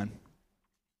punchline.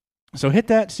 So hit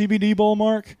that CBD bowl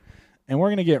mark, and we're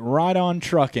gonna get right on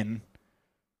trucking,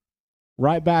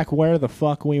 right back where the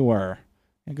fuck we were.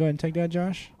 And go ahead and take that,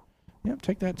 Josh. Yep,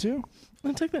 take that too.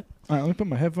 I'll take that. All right, let me put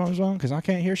my headphones on because I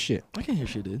can't hear shit. I can hear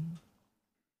shit, dude.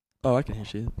 Oh, I can hear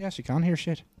shit. Yes, you can hear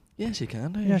shit. Yes, you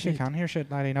can. Yes, you can hear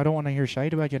shit, laddie. I don't want to hear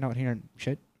shit about you not hearing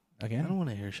shit again. I don't want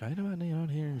to hear shit about you not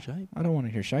hearing shit. I don't want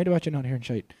to hear shit about you not hearing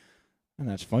shit. And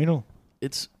that's final.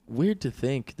 It's weird to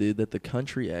think, dude, that the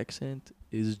country accent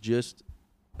is just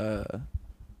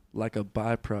like a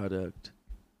byproduct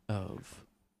of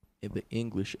the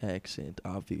English accent,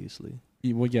 obviously.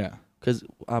 Well, yeah. Because,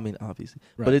 I mean, obviously.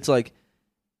 Right. But it's like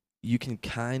you can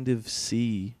kind of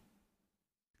see,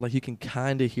 like you can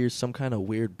kind of hear some kind of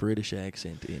weird British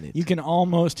accent in it. You can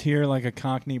almost hear like a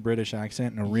Cockney British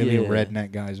accent in a really Yeah.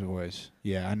 redneck guy's voice.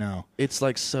 Yeah, I know. It's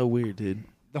like so weird, dude.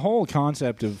 The whole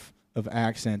concept of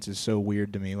accents is so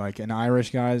weird to me. Like an Irish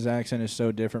guy's accent is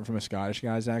so different from a Scottish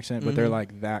guy's accent, but they're Mhm.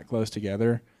 like that close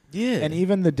together. Yeah. And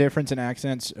even the difference in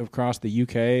accents across the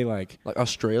UK, like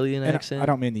Australian and accent. I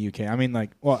don't mean the UK. I mean like,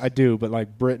 well, I do, but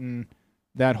like Britain,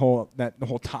 the whole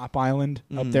top island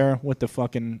up Mhm. there with the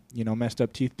fucking, messed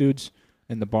up teeth dudes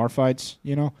and the bar fights,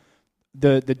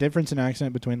 the difference in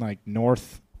accent between like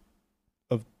north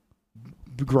of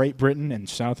Great Britain and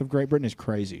south of Great Britain is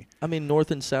crazy. I mean,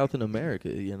 North and South in America,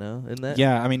 and that.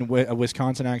 Yeah, I mean a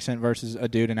Wisconsin accent versus a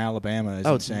dude in Alabama is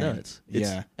It's insane. nuts.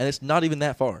 Yeah. And it's not even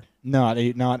that far. Not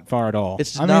far at all.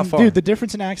 It's I not mean, far. dude, the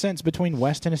difference in accents between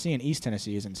West Tennessee and East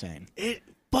Tennessee is insane. It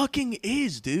fucking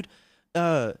is, dude.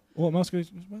 Well, most of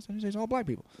West Tennessee is all black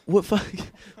people. What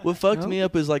fucked me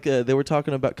up is like they were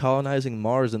talking about colonizing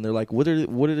Mars, and they're like,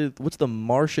 what's the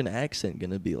Martian accent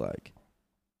gonna be like?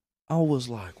 I was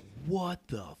like, what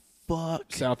the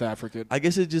fuck? South Africa. I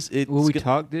guess it's Will we gonna-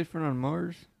 talk different on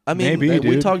Mars? I mean, Maybe, we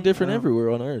dude. talk different Oh. everywhere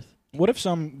on Earth. What if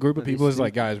some group of That is people is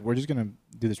like, stupid. guys, we're just gonna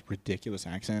do this ridiculous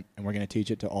accent, and we're gonna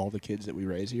teach it to all the kids that we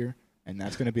raise here, and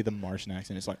that's gonna be the Martian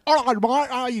accent. It's like, all right,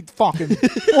 mate, you fucking,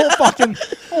 welcome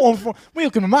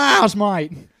to Mars,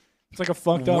 mate. It's like a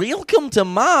fucked up. Welcome to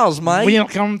Mars, mate.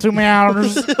 Welcome to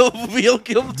Mars.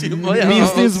 Welcome to This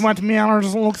Mars. is what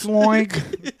Mars looks like.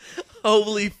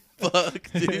 Holy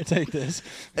fuck, dude. Take this.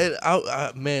 And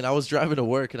I was driving to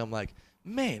work, and I'm like,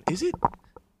 man, is it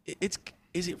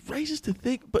racist to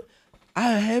think? But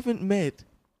I haven't met.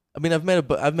 I mean, I've met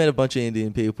a bunch of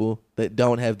Indian people that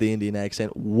don't have the Indian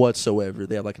accent whatsoever.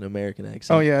 They have like an American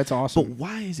accent. Oh yeah, it's But awesome.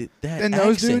 why is it that And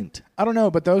those accent? I don't know,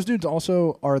 but those dudes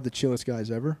also are the chillest guys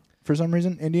ever. For some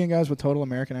reason, Indian guys with total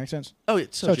American accents, Oh,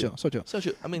 it's so chill, so chill. So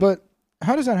chill. I mean, But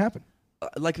how does that happen?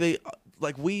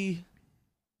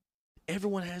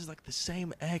 everyone has like the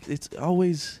same accent. It's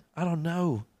always, I don't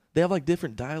know. They have like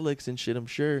different dialects and shit, I'm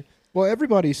sure. Well,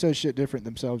 everybody says shit different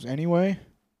themselves anyway.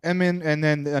 And then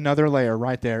another layer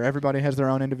right there. Everybody has their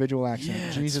own individual accent.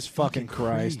 Yeah, Jesus it's fucking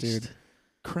Christ, dude.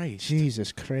 Christ.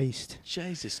 Jesus Christ.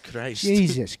 Jesus Christ.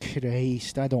 Jesus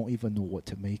Christ. I don't even know what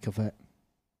to make of it.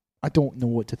 I don't know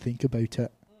what to think about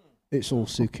it. It's all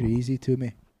so crazy to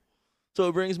me. So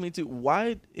it brings me to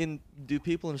why do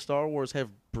people in Star Wars have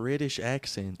British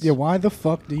accents? Yeah, why the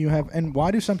fuck do you have, and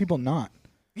why do some people not?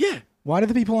 Yeah. Why do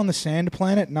the people on the sand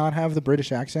planet not have the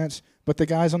British accents, but the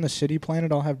guys on the city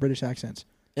planet all have British accents?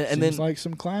 And Seems then like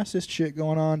some classist shit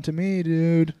going on to me,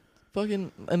 dude.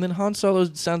 and then Han Solo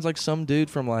sounds like some dude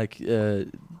from like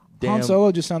damn. Han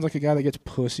Solo just sounds like a guy that gets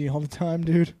pussy all the time,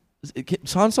 dude.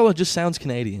 Han Solo just sounds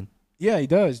Canadian. Yeah, he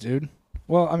does, dude.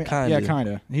 Well, I mean, Kinda. yeah, kind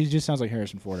of. He just sounds like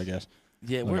Harrison Ford, I guess.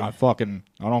 Yeah, Like,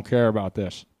 I don't care about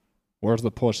this. Where's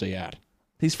the pussy at?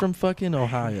 he's from fucking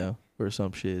Ohio or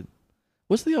some shit.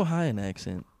 What's the Ohioan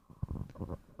accent?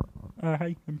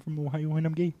 Hi, I'm from Ohio and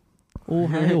I'm gay.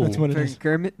 Ohio. That's what it Fucking is.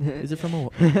 Kermit. Is it from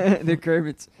Ohio? They're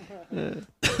Kermits.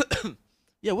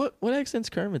 Yeah, what accent's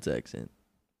Kermit's accent?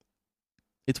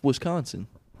 It's Wisconsin.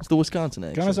 It's the Wisconsin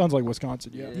accent. Kind of sounds like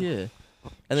Wisconsin, yeah. Yeah.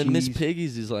 And then Miss Cheese.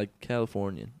 Piggy's is like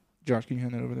Californian. Josh, can you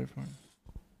hand that over there for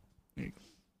me?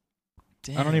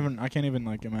 Damn. I can't even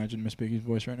like imagine Miss Piggy's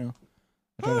voice right now.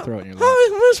 I try to throw it in your lap.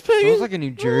 Hi, Miss Piggy. Sounds like a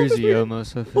New Jersey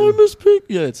almost. I Hi, feel. Miss Piggy.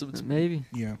 Yeah, it's Maybe.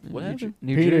 Yeah. What happened?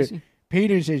 New Peter. Jersey.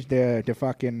 Peters is the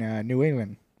fucking New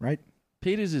England, right?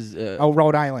 Peters is.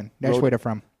 Rhode Island. That's Rhode- where they're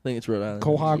from. I think it's Rhode Island.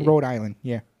 Quahog, Yeah. Rhode Island.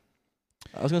 Yeah,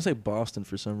 I was gonna say Boston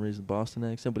for some reason, Boston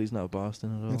accent, but he's not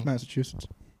Boston at all. that's Massachusetts.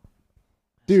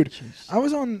 Dude, I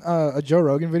was on a Joe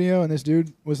Rogan video, and this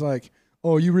dude was like,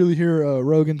 "Oh, you really hear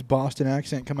Rogan's Boston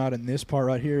accent come out in this part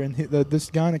right here?" And this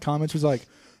guy in the comments was like,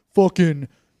 "Fucking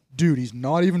dude, he's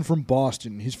not even from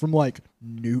Boston. He's from like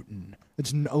Newton.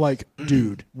 It's like,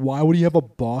 dude, why would he have a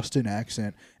Boston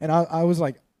accent?" And I was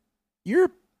like,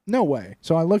 "You're no way."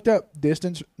 So I looked up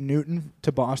distance Newton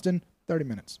to Boston, 30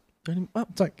 minutes. Oh,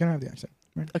 It's like gonna have the accent.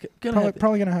 okay, gonna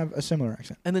Probably have it. gonna have a similar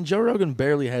accent. And then Joe Rogan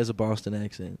barely has a Boston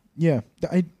accent. Yeah,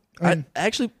 I I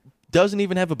actually doesn't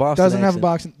even have a Boston doesn't have a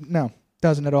accent. Boston. No,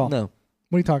 doesn't at all. No.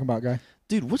 What are you talking about, guy?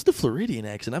 Dude, what's the Floridian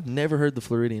accent? I've never heard the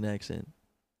Floridian accent.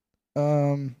 I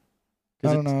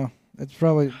 'Cause don't know. It's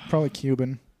probably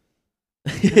Cuban.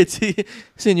 It's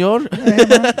senor.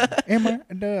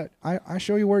 I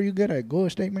show you where you get a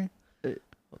good steak, man.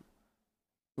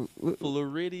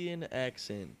 Floridian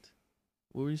accent.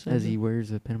 What were you saying? As he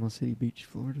wears a Panama City Beach,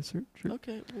 Florida shirt.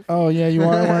 Okay. well, Oh yeah, you are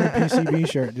wearing a PCB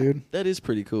shirt, dude. that is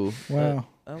pretty cool. Wow,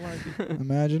 I like it.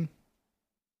 imagine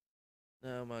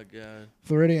Oh my god.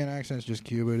 Floridian accent's just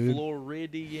Cuba, dude.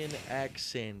 Floridian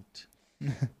accent.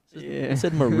 Yeah. It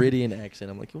said Meridian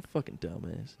accent. I'm like, you're fucking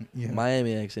dumbass. Yeah,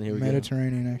 Miami accent. Here we go.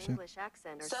 Mediterranean accent. English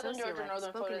accent or Southern Georgia, sociolect Northern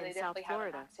spoken Florida, they in South definitely have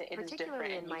an Florida, accent. It is particularly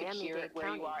different, in and you can Miami-Dade hear it where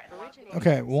you County. are, and a lot of people-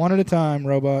 Okay, one at a time,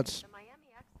 robots. The Miami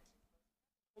accent.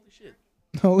 Holy shit.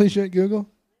 Holy shit, Google,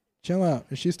 chill out.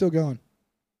 Is she still going?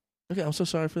 Okay, I'm so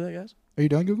sorry for that, guys. Are you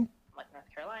done, Google? like North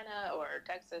Carolina or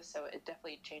Texas, so it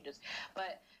definitely changes.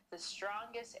 But the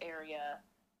strongest area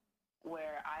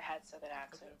where I had Southern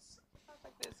accents talk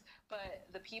like this, but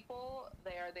the people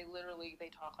there, they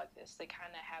talk like this. They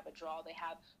kind of have a drawl.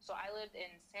 So I lived in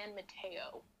San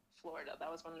Mateo, Florida. That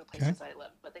was one of the places I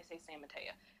lived, but they say San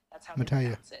Mateo. That's how Mateo. they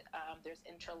pronounce it. There's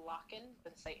Interlaken,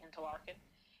 they say Interlaken.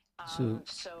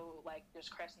 So like there's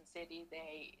Crescent City.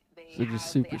 They So just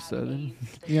have super the southern.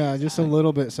 Avenues, Yeah, just a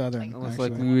little bit southern. Almost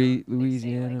like actually.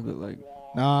 Louisiana, but like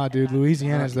Nah, dude,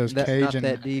 Louisiana's those not Cajun.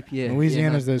 that deep. Yeah,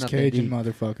 Louisiana's yeah, those not that Cajun deep.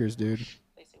 motherfuckers, dude.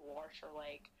 They say wash or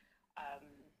like,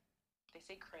 they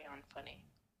say crayon funny.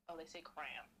 Oh, they say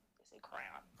crayon. They say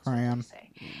crayon. That's what Crayon. they say.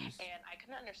 And I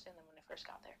couldn't understand them when I first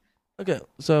got there. Okay,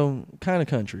 so kind of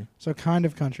country. So kind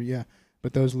of country, yeah.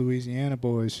 But those Louisiana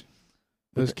boys,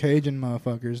 those Cajun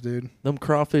motherfuckers, dude. Them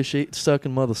crawfish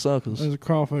sucking mother suckers. Those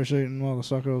crawfish eating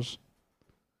motherfuckers.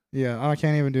 Yeah, I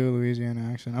can't even do a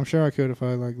Louisiana accent. I'm sure I could if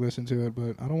I like listened to it,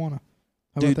 but I don't want to.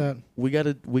 How Dude. about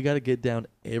that? We gotta get down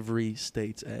every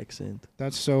state's accent.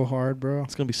 That's so hard, bro.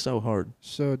 It's gonna be so hard.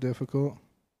 So difficult.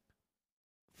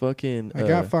 Fucking. I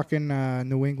got fucking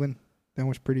New England. That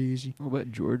was pretty easy. What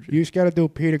about Georgia? You just got to do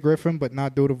Peter Griffin, but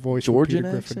not do the voice of Georgian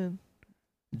Peter Griffin. accent.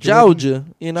 Georgia,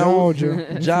 you know.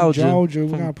 Georgia. Georgia. Georgia. We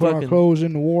From got to put our fucking- clothes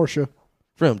in the washer.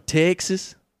 From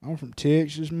Texas. I'm from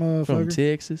Texas, From motherfucker.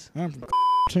 Texas. I'm from.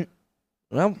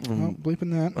 I'm Oh, from.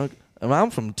 bleeping that. I'm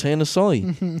from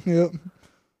Tennessee. Yep.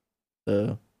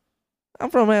 I'm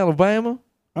from Alabama.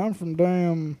 I'm from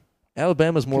damn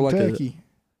Alabama's more like a Kentucky.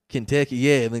 Kentucky,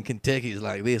 yeah, and then Kentucky's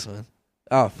like this one.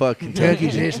 Oh fuck,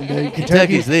 Kentucky's Kentucky. this, dude.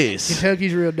 Kentucky's this.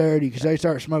 Kentucky's real dirty because they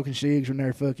start smoking cigs when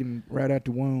they're fucking right out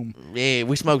the womb. Yeah,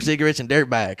 we smoke cigarettes and dirt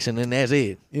bikes, and then that's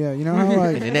it. Yeah, you know how And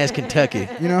like then that's Kentucky.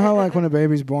 you know how like when a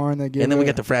baby's born they give And then we it-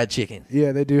 got the fried chicken.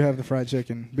 yeah they do have the fried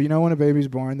chicken, but you know when a baby's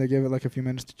born they give it like a few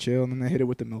minutes to chill and then they hit it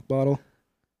with the milk bottle.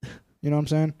 You know what I'm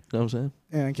saying? You know what I'm saying?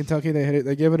 Yeah, in Kentucky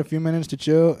they give it a few minutes to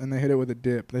chill and they hit it with a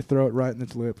dip. They throw it right in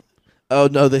its lip. Oh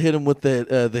no, they hit him with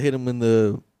that. They hit him in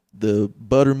the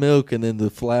buttermilk and then the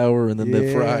flour and then the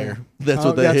Yeah. fryer. That's Oh,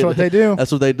 what they that's hit. what they do.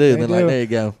 That's what they do. They And then like do. there you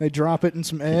go. They drop it in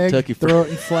some egg, Kentucky throw it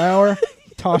in flour,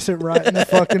 toss it right in the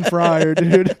fucking fryer,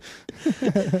 dude.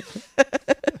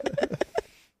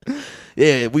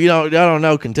 Yeah, y'all don't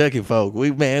know Kentucky folk.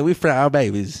 We fry our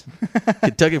babies.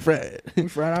 Kentucky fried. We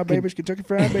fried our babies, Kentucky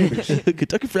Fried Babies.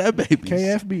 Kentucky fried babies.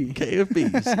 KFB.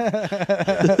 KFBs.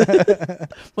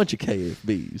 Bunch of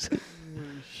KFBs.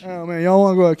 Oh man, y'all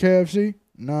want to go to KFC?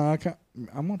 Nah,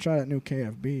 I'm gonna try that new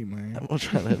KFB, man. I'm gonna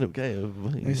try that new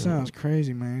KFB. It sounds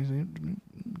crazy, man.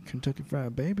 Kentucky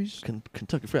Fried Babies.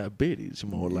 Kentucky fried bitties,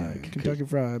 more Yeah, like Kentucky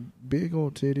Fried Big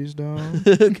Old Titties, dog.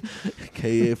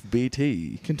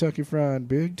 KFBT. Kentucky Fried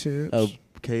Big Tits. Oh,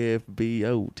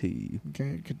 KFBOT.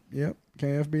 Yep,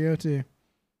 KFBOT.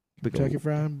 Big Kentucky old-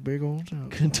 Fried Big Old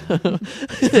Tits.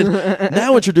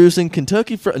 Now introducing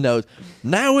Kentucky Fried. No,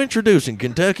 now introducing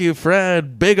Kentucky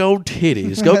Fried Big Old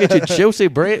Titties. Go get your juicy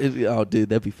bread. Oh, dude,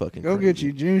 that'd be fucking. Go get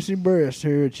your juicy breast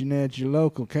here at your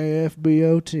local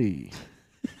KFBOT.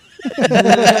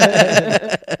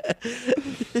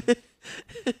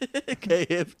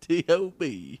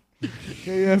 KFTOB.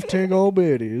 KF Tingle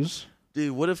Bitties.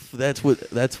 Dude, what if that's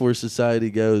where society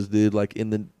goes, dude? Like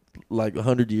in the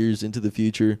 100 years into the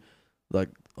future, like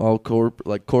all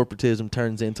corporatism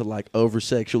turns into like over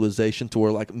sexualization to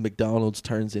where like McDonald's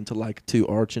turns into like two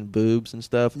arching boobs and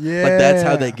stuff. Yeah. Like that's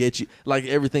how they get you. Like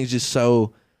everything's just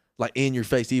so like in your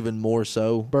face, even more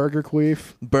so. Burger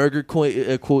Queef. Burger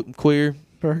queer.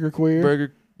 Burger Queer.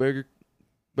 Burger. Burger.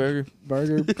 Burger.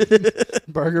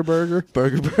 Burger.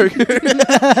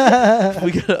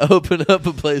 We gotta open up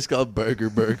a place called Burger.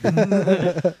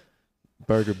 Burger.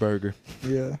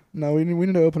 Yeah. No, we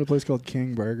need to open a place called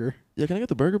King Burger. Yeah, can I get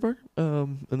the burger?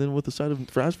 And then with the side of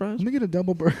fries? Let me get a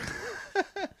double burger.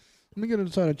 Let me get a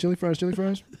side of chili fries.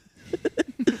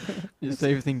 Just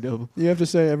everything double. You have to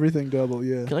say everything double,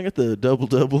 yeah. Can I get the double?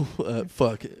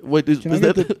 Fuck. Wait, is Can I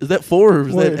get that 4 or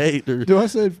is Wait. that 8? Or Do I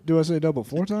say double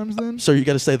 4 times then? sir, you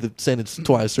got to say the sentence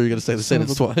twice. Sir, you got to say the Son of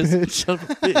sentence a twice. bitch. Son of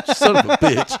a bitch. Son of a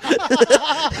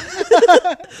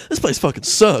bitch. This place fucking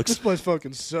sucks. This place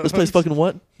fucking sucks. This place fucking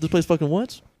what? This place fucking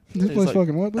what? This It's place like,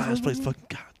 fucking what? This place fucking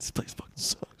God. This place fucking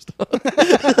sucks. Dog.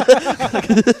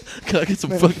 Can I get some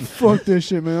Man, fucking? fuck this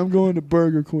shit, man. I'm going to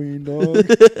Burger Queen, dog.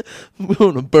 I'm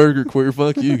going to Burger Queer.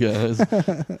 Fuck you guys.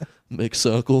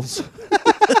 McSuckles.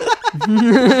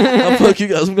 I'll fuck you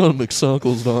guys. I'm going to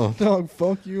McSuckles, dog. Dog,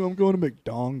 fuck you. I'm going to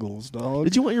McDonald's, dog.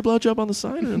 Did you want your blowjob on the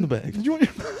side or in the bag? Did you want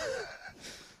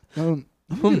your...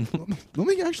 let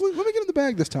me get in the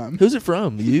bag this time. Who's it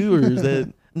from? You or is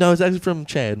that? No, it's actually from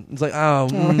Chad. It's like, Oh,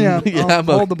 yeah, I'm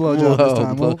hold the blowjob this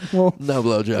time. no We'll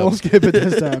blowjob. skip it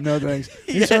this time. No thanks.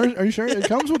 Yeah. Are you sure? It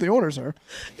comes with the order, sir.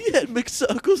 Yeah,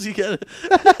 McSuckles. You gotta.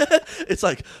 It's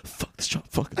like, fuck, this job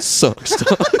fucking sucks,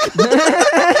 dog.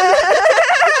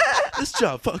 This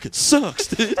job fucking sucks,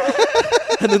 dude.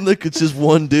 And then look, it's just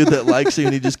one dude that likes you,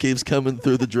 and he just keeps coming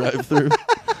through the drive-through.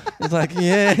 It's like,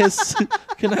 yes.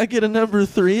 Can I get a number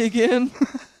 3 again?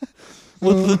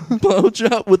 With the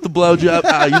blowjob.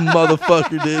 Ah, you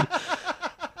motherfucker, dude.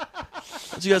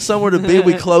 So you got somewhere to be.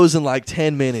 We close in like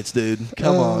 10 minutes, dude.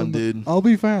 Come on, dude. I'll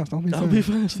be fast. I'll be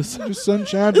fast. Just send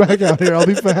Chad back out here. I'll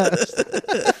be fast.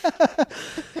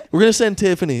 We're gonna send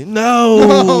Tiffany. No,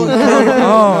 No, come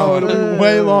on. it'll be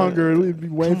way longer. It'll be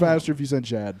way faster if you send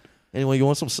Chad. Anyway, you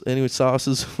want some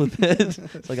sauces with that?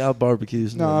 It's like I'll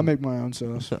barbecues. No, I make my own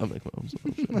sauce. I'll make my own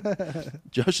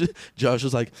sauce. Josh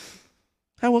was like,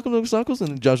 "Hi, welcome to McSuckles,"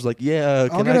 and Josh was like, "Yeah,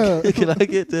 can I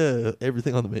get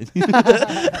everything on the menu?"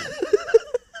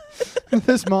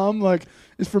 This mom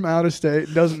is from out of state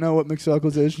and doesn't know what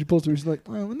McSuckles is. She pulls through. She's like,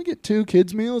 "Well, let me get 2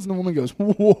 kids meals," and the woman goes,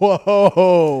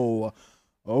 "Whoa,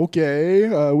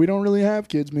 okay. We don't really have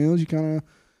kids meals. You kind of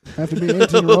have to be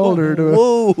 18 or older to."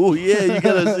 Whoa, yeah, you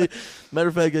gotta see. Matter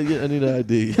of fact, I need an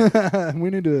ID. we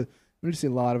need to see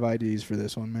a lot of IDs for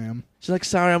this one, ma'am. She's like,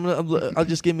 "Sorry, I'll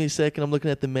just give me a second. I'm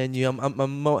looking at the menu.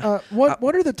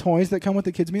 What are the toys that come with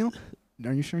the kids meal?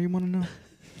 Are you sure you want to know?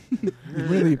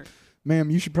 Really, ma'am,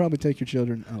 you should probably take your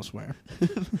children elsewhere.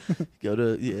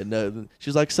 No."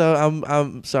 She's like, "So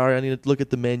I'm sorry. I need to look at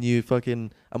the menu.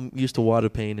 Fucking, I'm used to water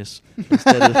penis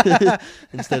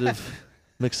instead of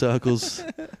McSuckles."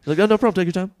 She's like, "Oh, no problem.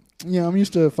 Take your time." Yeah, I'm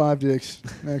used to 5 dicks,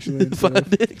 actually. 5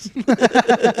 dicks.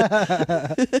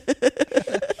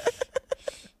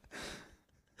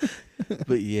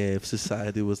 But yeah, if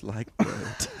society was like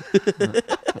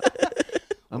that.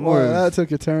 I'm Boy, more. that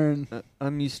took a turn.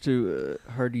 I'm used to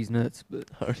Hardy's nuts, but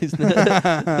Hardy's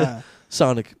not.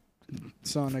 Sonic.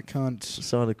 Sonic cunts.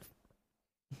 Sonic.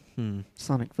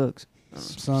 Sonic fucks.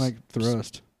 Sonic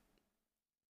thrust.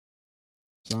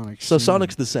 Sonic. So semen.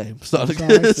 Sonic's the same. Sonic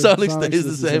Sonic's stays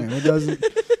the same. It doesn't.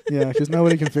 Yeah, because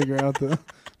nobody can figure out the name.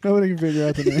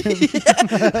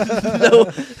 No,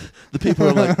 the people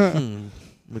are like,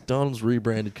 McDonald's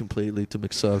rebranded completely to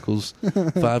McSuckles.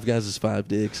 Five Guys is Five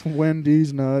Dicks.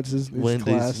 Wendy's nuts is Wendy's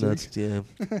classic. nuts. Yeah.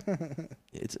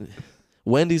 It's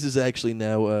Wendy's is actually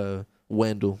now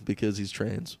Wendell because he's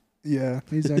trans. Yeah,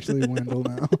 he's actually Wendell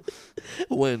now.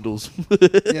 Wendell's.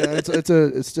 Yeah,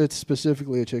 it's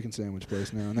specifically a chicken sandwich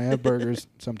place now, and they have burgers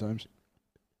sometimes.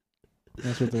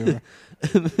 That's what they are.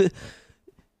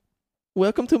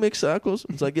 Welcome to McSuckles.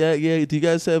 It's like, yeah. Do you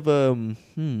guys have Do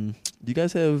you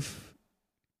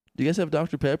guys have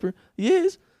Dr. Pepper?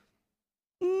 Yes.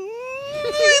 We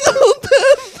don't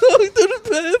have Dr.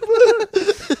 Pepper.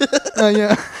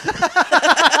 Yeah.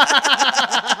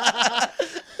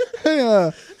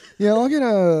 Hey, yeah, I'll get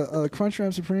a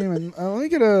Crunchwrap Supreme, and let me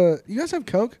get a. You guys have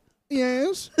Coke?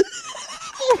 Yes. We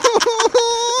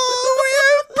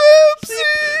have Pepsi.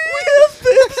 We have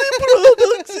Pepsi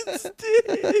products instead.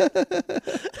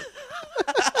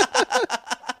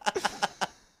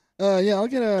 Yeah, I'll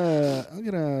get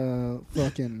a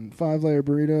fucking 5-layer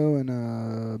burrito and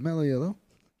a Mellow Yellow.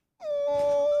 We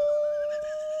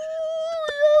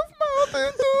have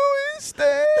Mountain Dew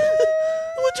instead.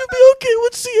 Would you be okay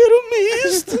with Sierra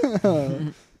Mist?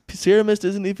 Sierra Mist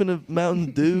isn't even a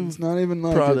Mountain Dew It's not even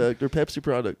like it. product or Pepsi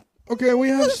product. Okay, we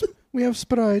have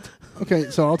Sprite. Okay,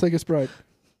 so I'll take a Sprite.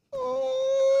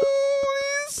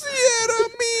 Sierra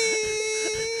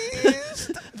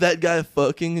Mist. That guy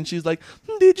fucking, and she's like,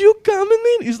 "Did you come in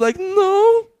me?" He's like,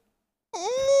 "No." I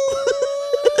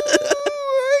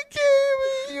came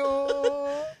with you.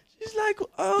 She's like,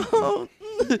 "Oh."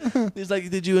 He's like,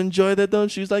 "Did you enjoy that though?"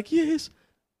 And she's like, "Yes."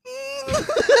 I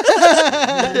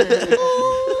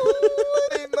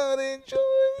did not enjoy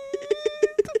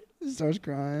it. Starts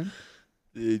crying.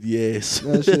 Dude, yes.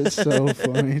 That shit's so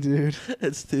funny, dude.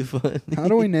 That's too funny. How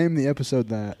do we name the episode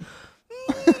that?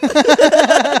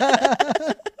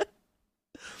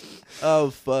 Oh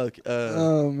fuck.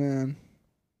 Oh man.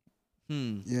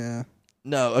 Yeah.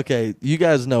 No, okay. You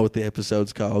guys know what the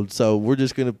episode's called, so we're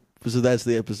just gonna. So that's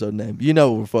the episode name. You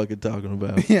know what we're fucking talking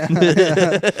about. Yeah.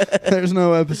 There's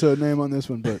no episode name on this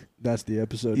one, but that's the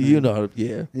episode name. You know,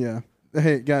 yeah. Yeah.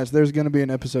 Hey guys, there's gonna be an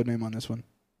episode name on this one.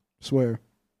 Swear.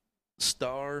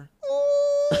 Star.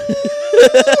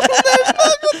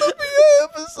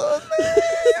 Episode name.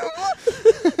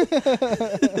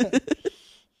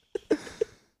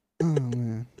 Oh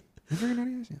man.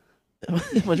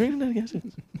 Am I drinking that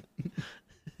again?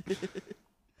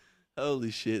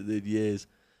 Holy shit, dude, yes.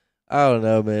 I don't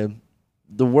know, man.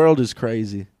 The world is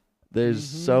crazy. There's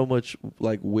so much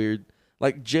like weird,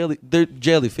 like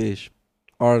jellyfish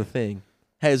are a thing.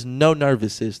 Has no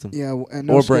nervous system, Yeah, and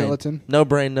no Or brain. skeleton. no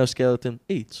brain, no skeleton.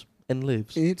 Eats and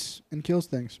lives, Eats and kills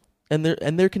things. and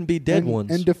there can be dead and,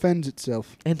 ones, And defends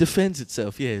itself. and defends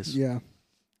itself. Yes. Yeah.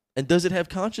 And does it have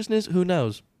consciousness? Who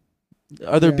knows?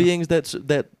 Are there Yeah. beings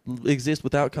that exist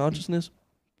without consciousness?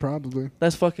 Probably.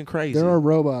 That's fucking crazy. There are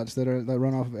robots that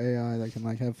run off of AI that can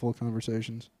like have full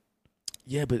conversations.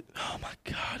 Yeah, but oh my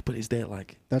god! But is that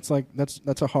like? That's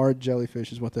a hard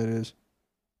jellyfish is what that is.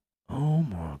 Oh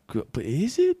my god! But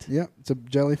is it? Yeah, it's a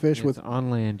jellyfish It's with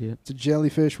on land yet. it's a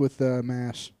jellyfish with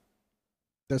mass.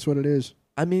 That's what it is.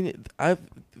 I mean,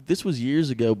 this was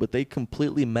years ago, but they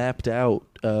completely mapped out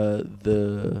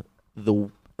the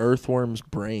earthworm's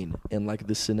brain and like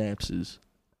the synapses.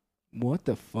 What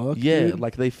the fuck? Yeah, dude?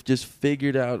 like they just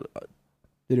figured out.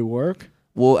 Did it work?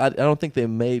 Well, I don't think they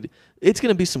made. It's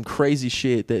gonna be some crazy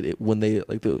shit when they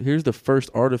like. Here's the first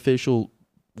artificial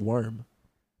worm.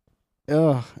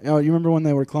 Ugh. Oh, you remember when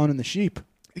they were cloning the sheep?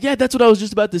 Yeah, that's what I was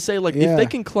just about to say. Like, Yeah. if they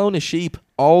can clone a sheep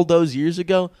all those years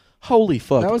ago, holy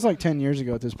fuck! That was like 10 years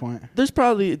ago at this point. There's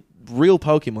probably real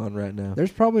Pokemon right now.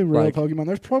 There's probably real Like- Pokemon.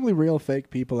 There's probably real fake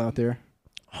people out there.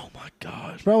 Oh my gosh!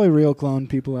 There's probably real cloned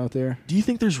people out there. Do you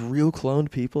think there's real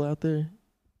cloned people out there?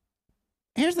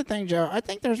 Here's the thing, Joe. I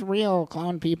think there's real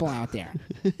clone people out there.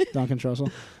 Duncan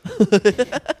Trussell.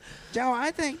 Joe,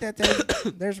 I think that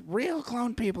there's real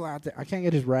clone people out there. I can't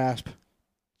get his rasp.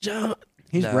 Joe,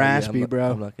 He's No, yeah, raspy, I'm not,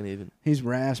 bro. I'm not gonna even. He's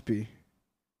raspy.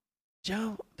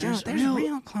 Joe, Joe, there's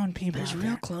real clone people there's out real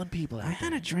there. clone people out I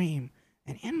had a dream,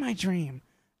 and in my dream,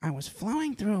 I was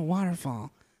flowing through a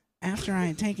waterfall after I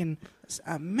had taken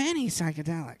many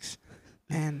psychedelics,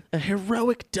 and A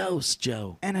heroic dose,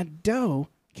 Joe. a doe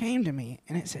came to me,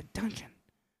 and it said, "Duncan,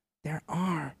 there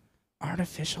are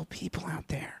artificial people out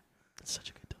there." That's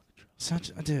such a good dose. Such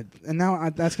a dude. And now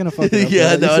that's gonna fuck it up.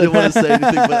 Yeah, right? no, You I said didn't want to that. say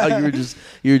anything, but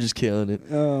you were just killing it.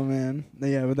 Oh man,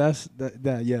 yeah, but that's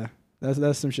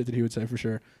some shit that he would say for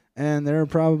sure. And there are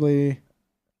probably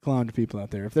cloned people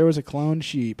out there. If there was a cloned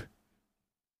sheep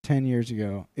 10 years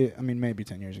ago, maybe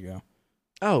 10 years ago,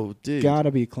 Oh, dude,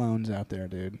 gotta be clones out there,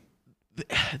 dude.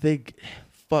 they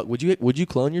fuck? Would you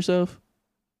clone yourself?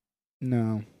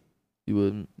 No, You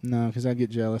wouldn't. no, because I'd get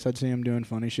jealous. I'd see him doing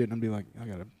funny shit, and I'd be like, I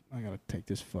gotta take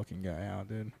this fucking guy out,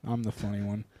 dude. I'm the funny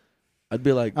one. I'd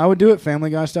be like, I would do it Family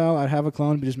Guy style. I'd have a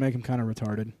clone, but just make him kind of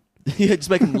retarded. yeah, just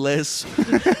make him less,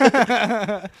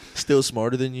 still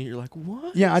smarter than you. You're like,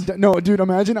 what? Yeah, no, dude.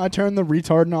 Imagine I turn the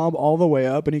retard knob all the way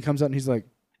up, and he comes out and he's like,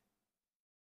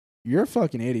 "You're a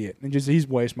fucking idiot," and he's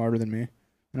way smarter than me.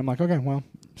 And I'm like, okay, well,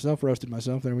 self-roasted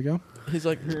myself. There we go. He's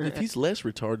like, if he's less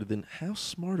retarded, then how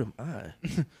smart am I?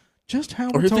 Just how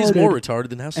Or retarded if he's more retarded,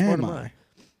 then how smart am am I? I?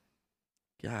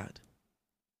 God,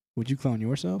 Would you clone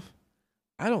yourself?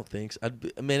 I don't think so.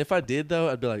 Man, if I did though,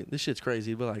 I'd be like, this shit's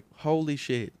crazy. He'd be like, holy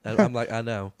shit. I'm like, I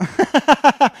know,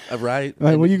 right?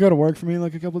 Like, And will you go to work for me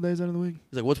like a couple of days out of the week?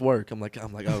 he's like, what's work? I'm like,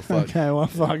 oh fuck. Okay, well,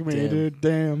 fuck me, Damn. dude.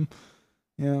 Damn.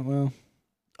 Yeah, well.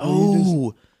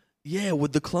 Oh, yeah.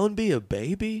 Would the clone be a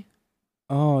baby?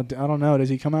 Oh, I don't know. Does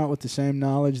he come out with the same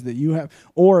knowledge that you have,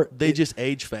 or They just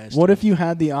age faster. what if you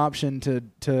had the option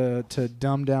to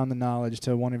dumb down the knowledge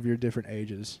to one of your different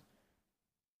ages?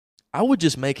 I would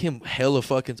just make him hella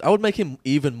fucking. I would make him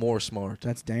even more smart.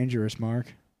 That's dangerous,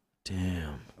 Mark.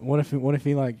 Damn. What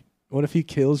if he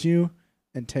kills you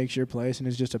and takes your place and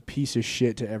is just a piece of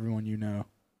shit to everyone you know?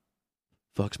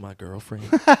 Fucks my girlfriend.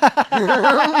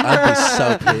 I'd be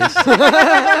so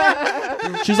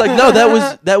pissed. She's like, no,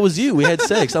 that was you. We had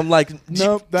sex. I'm like,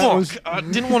 Nope, that fuck. was I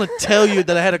didn't want to tell you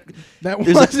that I had that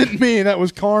There's like- wasn't me. That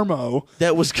was Carmo.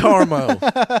 that was Carmo,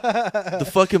 the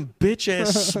fucking bitch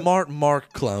ass smart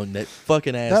Mark clone. That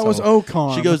fucking asshole. That was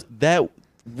Ocarm. She goes, that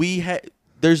we had.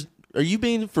 There's. Are you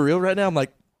being for real right now? I'm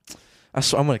like, I'm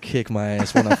gonna kick my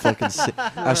ass when I fucking.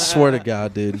 I swear to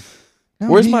God, dude. No,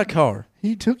 Where's my car?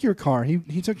 He took your car. He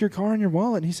took your car and your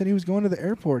wallet. And he said he was going to the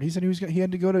airport. He said he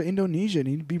had to go to Indonesia and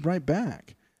he'd be right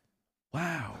back.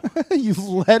 Wow. You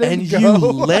let him And go. you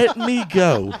let me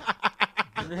go.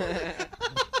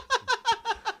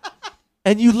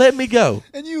 And you let me go.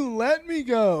 And you let me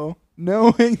go,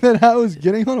 knowing that I was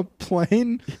getting on a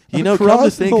plane You know, come to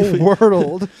across think of the it,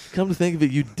 world. come to think of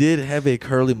it, you did have a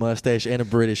curly mustache and a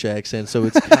British accent, so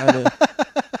it's kind of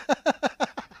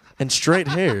and straight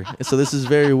hair. And so this is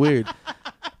very weird.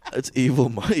 It's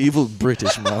evil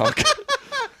British Mark.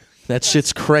 That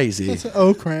shit's crazy. It's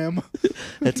Okram.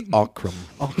 That's Akram.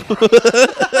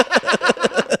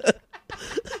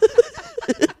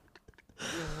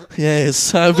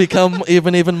 Yes, I've become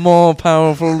even more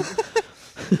powerful.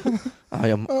 I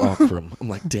am Akram. I'm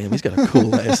like, damn, he's got a cool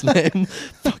last name.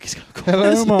 Fuck, he's got a cool Hello,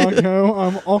 last name. Marco.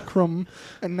 I'm Okram.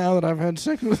 And now that I've had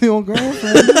sex with your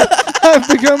girlfriend, I've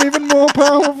become even more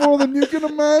powerful than you can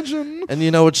imagine. And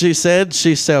you know what she said?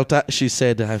 She said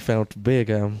I felt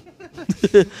big.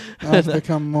 I've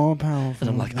become more powerful And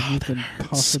I'm like, than "Oh, you that can hurts."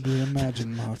 possibly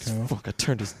imagine, Marco. Fuck, I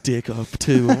turned his dick up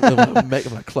too. I'm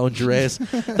gonna clone your ass.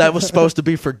 That was supposed to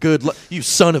be for good. You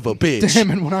son of a bitch.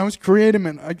 Damn it! When I was creating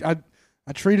it,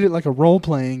 I treated it like a role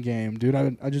playing game, dude.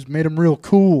 I just made him real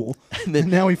cool. And then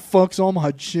And now he fucks all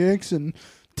my chicks and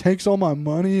takes all my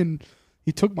money and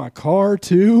he took my car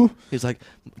too. he's like,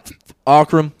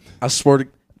 Akram, I swear to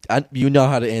you know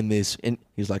how to end this. And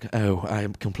he's like, oh, I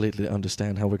completely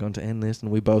understand how we're going to end this. And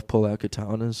we both pull out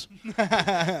katanas.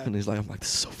 And he's like, I'm like, this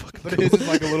is so fucking But cool. his is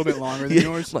like a little bit longer than Yeah,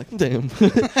 yours. I'm like, damn.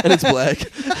 And it's black.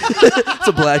 It's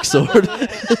a black sword.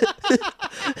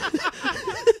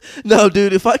 No,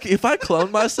 dude, if I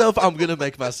clone myself, I'm gonna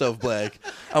make myself black.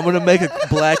 I'm gonna make a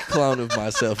black clone of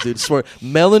myself, dude. Swear,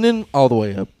 melanin all the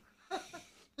way up,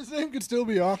 His name could still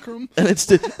be Akram. and it's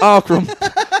Akram.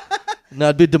 No,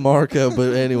 it'd be DeMarco,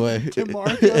 but anyway,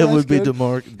 DeMarco, it would that's be good.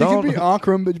 DeMarco. He could be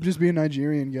Akram, but just be a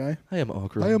Nigerian guy. I am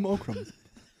Akram. I am Akram.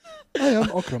 I am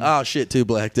Akram. Oh shit, too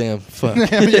black. Damn, fuck.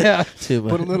 Yeah. Too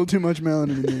Put a black. little too much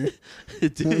melanin in here.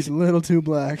 That was a Dude, little too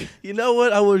black. you know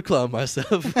what? I would clone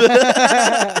myself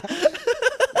I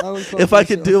would clone if I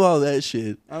could myself. do all that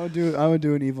shit. I would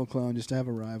do an evil clone just to have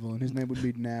a rival, and his name would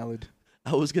be Nalid.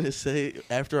 I was gonna say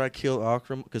after I kill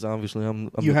Akram, because obviously I'm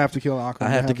You have to kill Akram.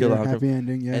 I have to kill your Akram. Happy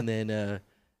ending, yeah.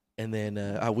 And then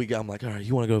I'm like, all right,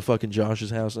 you want to go to fucking Josh's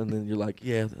house? And then you're like,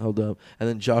 yeah, hold up. And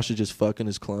then Josh is just fucking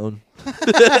his clone.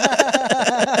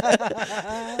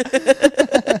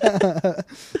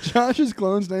 Josh's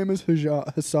clone's name is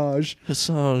Hasaj.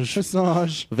 Hassange.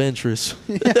 Hasaj. Ventress.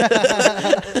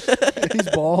 He's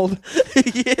bald.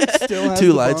 Yeah. Still has Two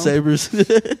the bump. lightsabers.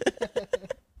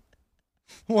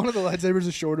 One of the lightsabers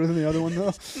is shorter than the other one,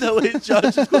 though. No, wait,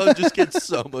 Josh's clone just gets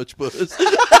so much buzz.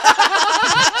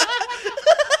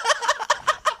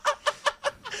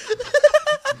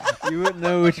 You wouldn't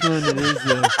know which one it is,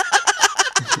 though.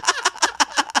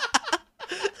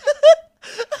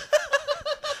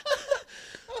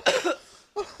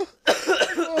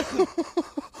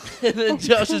 And then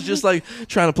Josh is just like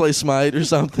trying to play Smite or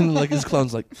something. Like his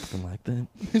clone's like, "Fucking like that."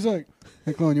 He's like,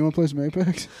 "Hey, clone, you want to play some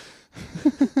Apex?"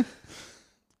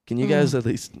 Can you guys at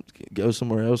least go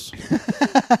somewhere else?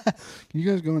 Can you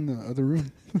guys go in the other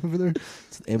room over there?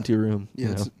 It's an empty room. Yeah,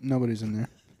 you know? nobody's in there.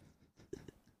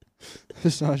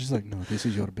 Visage is like, "No, this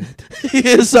is your bed."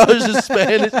 Yeah, so it's just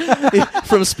Spanish.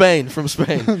 From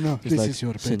Spain. No, He's this like, is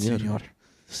your bed, "Senor, senor.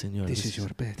 Senor, This is your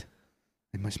bed.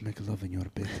 I must make love in your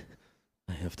bed."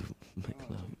 I have to make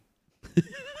love.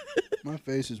 My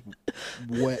face is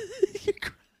wet.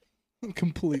 I'm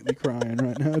completely crying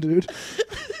right now, dude.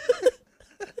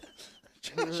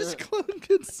 Josh's clone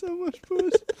gets so much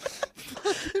puss.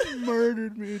 Fucking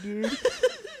murdered me, dude.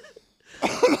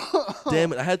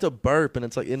 Damn it! I had to burp, and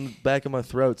it's like in the back of my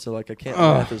throat, so like I can't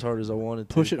laugh as hard as I wanted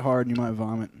to. Push it hard, and you might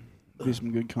vomit. Be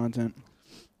some good content.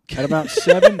 At about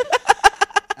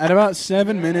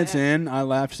 7 minutes in, I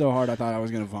laughed so hard I thought I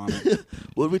was gonna vomit.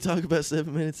 What did we talk about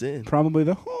 7 minutes in? Probably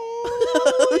the.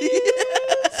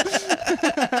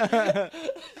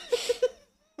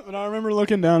 But I remember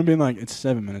looking down and being like, "It's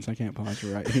 7 minutes. I can't pause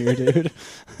right here, dude."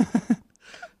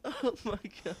 Oh my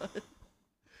god!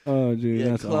 Oh, dude, Yeah,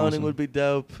 that's cloning awesome. would be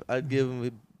dope. I'd give him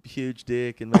a huge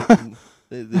dick and make him.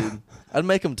 Dude, I'd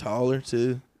make him taller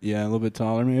too. Yeah, a little bit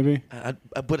taller, maybe.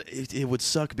 But it would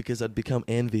suck because I'd become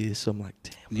envious. So I'm like,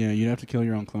 damn. Yeah, you'd have to kill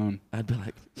your own clone. I'd be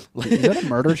like, Is that a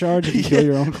murder charge if you kill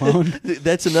your own clone?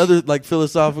 That's another like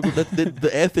philosophical. The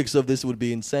ethics of this would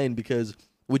be insane because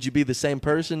would you be the same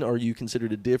person or are you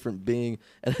considered a different being?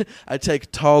 And I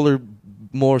take taller,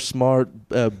 more smart,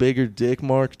 bigger dick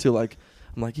Mark to like.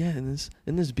 I'm like, yeah, isn't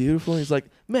this beautiful? And he's like,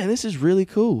 man, this is really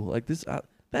cool. Like this.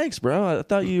 Thanks, bro. I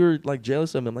thought you were like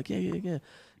jealous of me. I'm like, yeah.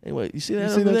 Anyway, you see that You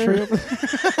see over that there? tree over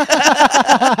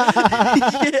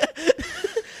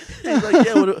Yeah. He's like,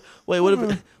 yeah. What You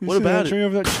about see that tree it?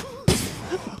 over there?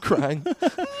 Crying.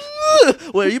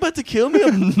 Wait, are you about to kill me?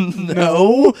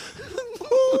 No.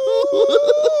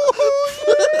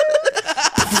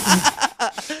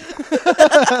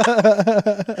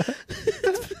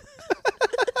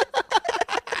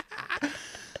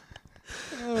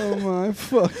 Oh my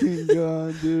fucking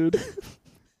god, dude!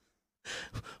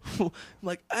 I'm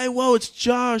like, hey, whoa, it's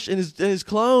Josh and his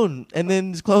clone, and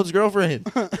then his clone's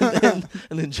girlfriend, and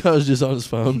then Josh just on his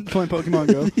phone. Playing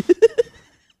Pokemon Go.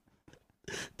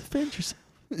 Defend yourself.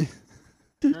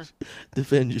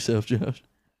 Defend yourself, Josh.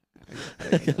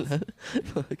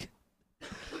 Fuck.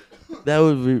 That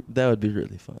would be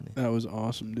really funny. That was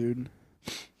awesome, dude.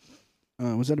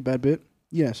 Was that a bad bit?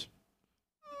 Yes.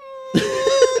 No,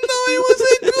 it was a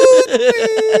good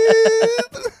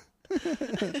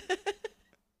bit.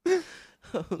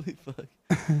 Holy fuck.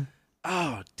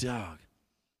 Oh, dog.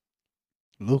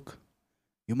 Luke,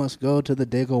 you must go to the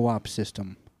Dago-Wap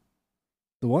system.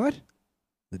 The what?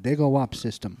 The Dago-Wap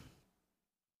system.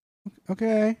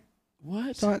 Okay.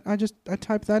 What? So I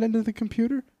typed that into the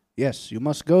computer? Yes, you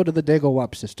must go to the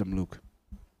Dago-Wap system, Luke.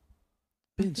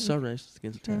 Being so racist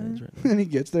against Italians right now. And he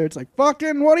gets there, it's like,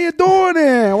 fucking, what are you doing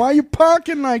here? Why are you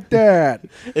parking like that?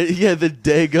 Yeah, the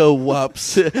Dago WAP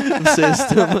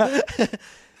system.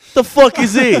 The fuck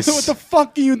is this? What the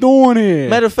fuck are you doing here?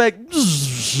 Matter of fact,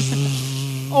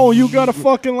 Oh, you got a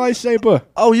fucking lightsaber.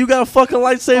 oh, you got a fucking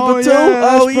lightsaber Oh, too? yeah,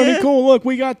 that's Oh, pretty yeah. cool. Look,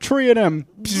 we got 3 of them.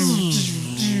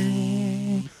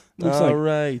 Looks All like,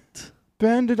 right.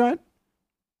 Ben,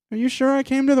 are you sure I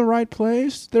came to the right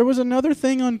place? There was another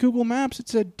thing on Google Maps. It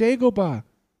said Dagobah.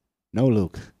 No,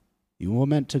 Luke. You were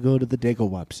meant to go to the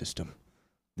Dago-Wap system.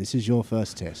 This is your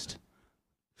first test.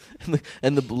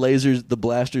 And the lasers, the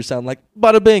blasters sound like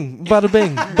bada bing, bada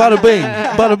bing, bada bing,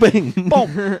 bada bing.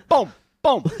 Boom, boom,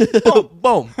 boom. Boom,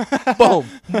 boom,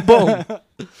 boom.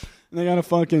 And they got a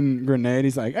fucking grenade.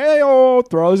 He's like, hey, oh,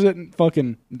 throws it and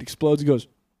fucking explodes. He goes,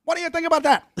 what do you think about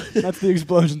that? That's the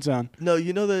explosion sound. No,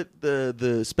 you know that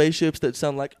the spaceships that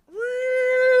sound like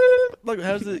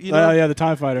how's the you know? Oh, yeah, the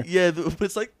TIE Fighter. Yeah, but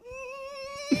it's like.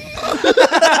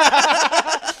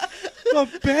 Oh,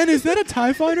 Ben, is that a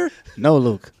TIE Fighter? No,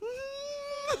 Luke.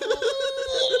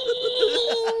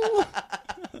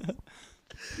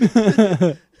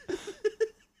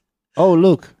 Oh,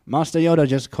 Luke, Master Yoda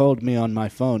just called me on my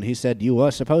phone. He said you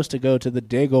were supposed to go to the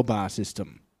Dagobah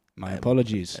system. My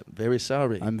apologies. I'm very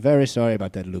sorry. I'm very sorry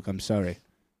about that, Luke. I'm sorry.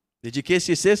 Did you kiss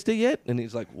your sister yet? And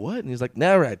he's like, what? And he's like,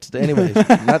 no, right. Anyways,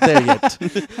 not there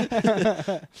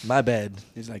yet. My bad.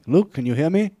 He's like, Luke, can you hear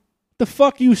me? The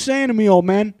fuck you saying to me, old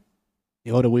man?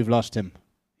 Yoda, we've lost him.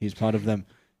 He's part of them.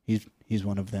 He's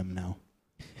one of them now.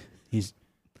 He's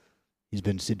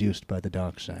been seduced by the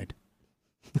dark side.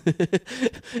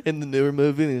 In the newer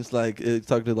movie, and it's like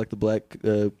talking to like the black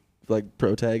like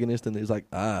protagonist, and he's like,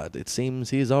 it seems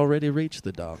he's already reached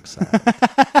the dark side.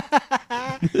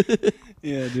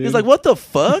 Yeah, dude. He's like, what the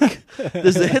fuck?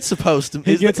 Is it supposed to?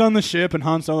 He Is gets on the ship, and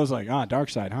Han Solo's like, dark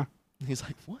side, huh? He's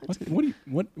like, what?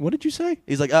 What did you say?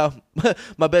 He's like, oh,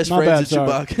 my best My friend's bad, a sorry.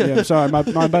 Chewbacca. Yeah, sorry.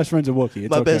 My best friend's a Wookiee.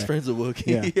 It's My okay. best friend's a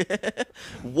Wookiee. Yeah.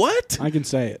 What? I can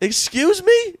say it. Excuse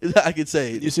me? I can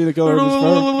say it. You see the color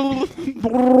of his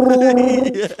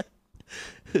fur?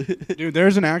 Dude,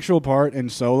 there's an actual part in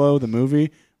Solo, the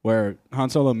movie, where Han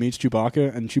Solo meets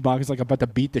Chewbacca, and Chewbacca's like about to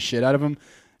beat the shit out of him,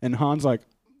 and Han's like,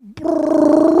 and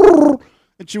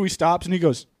Chewie stops, and he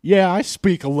goes, "Yeah, I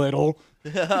speak a little."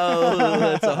 Oh,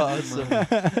 that's awesome.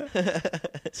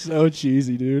 So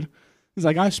cheesy, dude. He's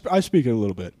like, I speak a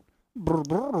little bit.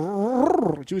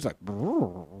 Chewie's like,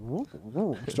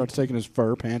 starts taking his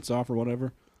fur pants off or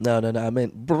whatever. No, I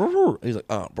meant. He's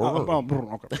like, Okay.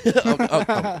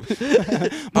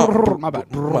 My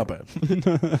bad. My bad.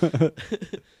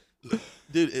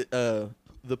 Dude,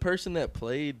 the person that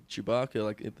played Chewbacca,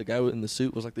 like the guy in the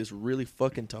suit, was like this really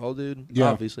fucking tall dude, Yeah.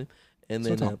 obviously. And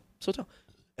then so tall.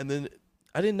 And then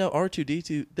I didn't know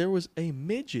R2D2. There was a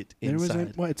midget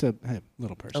inside. It's a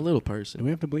little person. A little Do person. we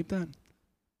have to bleep that?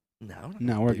 No,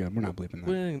 No, we're good. We're not bleeping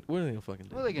What that. are they gonna fucking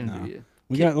do? What are they gonna No. do?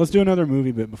 Let's do another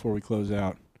movie bit before we close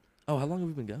out. Oh, how long have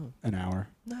we been going? An hour.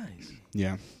 Nice.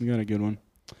 Yeah, we got a good one.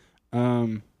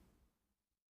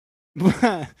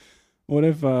 What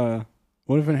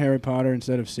if in Harry Potter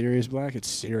instead of Sirius Black, it's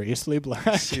Seriously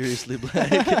Black? Seriously,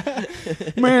 Black.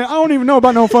 Man, I don't even know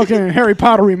about no fucking Harry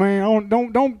Pottery, man.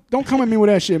 Don't come at me with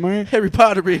that shit, man. Harry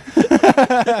Pottery.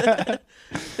 I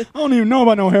don't even know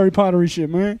about no Harry Pottery shit,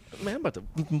 man. Man, I'm about to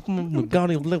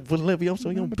Wingardium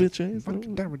Leviosa, your bitch ass.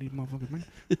 Fucking die with these motherfuckers, man.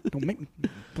 Don't make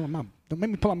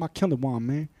me pull out my killer wand,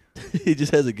 man. He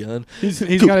just has a gun. He's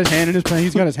got his hand in his pants.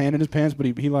 He's got his hand in his pants, but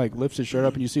he like lifts his shirt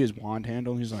up and you see his wand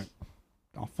handle. And he's like,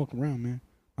 "I'll fuck around, man.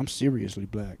 I'm seriously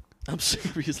black." I'm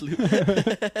seriously.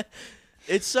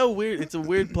 It's so weird. It's a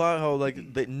weird plot hole.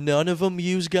 Like that, none of them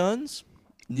use guns.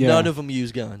 Yeah. None of them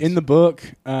use guns. In the book,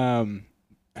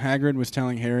 Hagrid was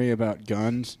telling Harry about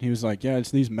guns. He was like, "Yeah,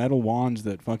 it's these metal wands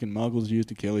that fucking Muggles use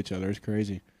to kill each other. It's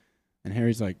crazy." And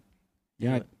Harry's like,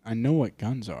 "Yeah, I know what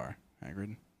guns are,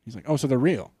 Hagrid." He's like, "Oh, so they're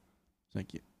real?" It's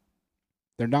like, yeah.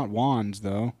 "They're not wands,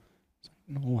 though." It's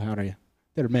like, "No, Harry,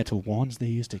 they're metal wands they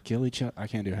use to kill each other." I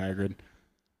can't do Hagrid.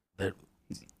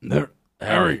 They're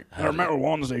Harry. They're metal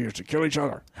wands they use to kill each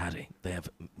other. Harry, they have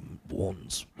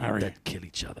wands Harry. that kill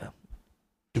each other.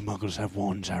 Do Muggles have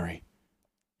wands, Harry?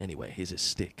 Anyway, here's his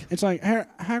stick. It's like,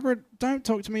 Hagrid, don't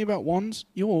talk to me about wands.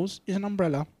 Yours is an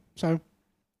umbrella. So,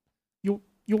 your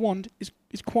wand is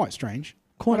quite strange.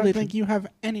 I don't think you have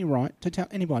any right to tell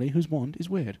anybody whose wand is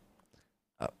weird.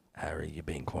 Harry, you're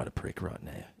being quite a prick right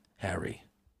now. Harry,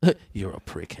 you're a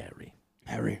prick, Harry.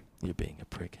 Harry, You're being a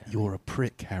prick, Harry. you're a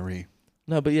prick, Harry.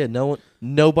 No, but yeah,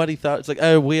 nobody thought it's like,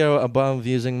 oh, we are above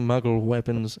using Muggle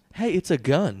weapons. Hey, it's a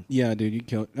gun. Yeah, dude, you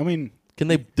kill. I mean, Can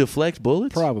they deflect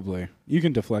bullets? probably you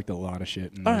can deflect a lot of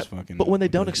shit in All those right, fucking. but when they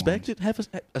don't those expect wands. it,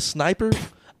 have a sniper.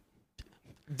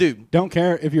 Dude, Don't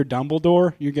care if you're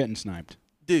Dumbledore, you're getting sniped.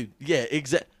 yeah,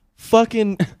 exact.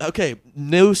 Fucking okay.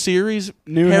 New series,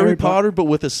 New Harry Potter, but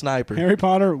with a sniper. Harry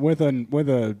Potter with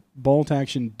a bolt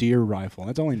action deer rifle.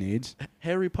 That's all he needs.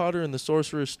 Harry Potter and the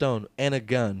Sorcerer's Stone and a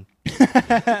gun.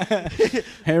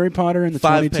 Harry Potter and the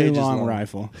 5 22 pages long long.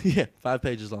 rifle. Yeah, 5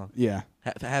 pages long. Yeah.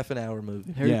 Half an hour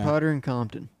movie. Harry Yeah. Potter and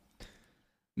Compton.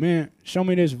 Man, show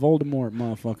me this Voldemort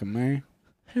motherfucker, man.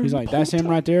 He's like, that's him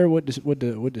right there with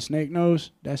the snake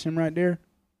nose. That's him right there.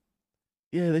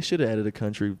 Yeah, they should have added a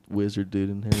country wizard dude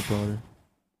in Harry Potter.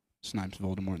 Snipes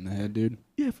Voldemort in the head, dude.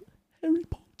 Yeah, Harry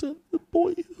Potter, the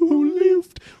boy who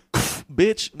lived.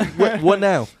 Bitch, what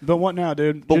now? But what now,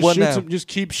 dude? But just what shoots now? Him, just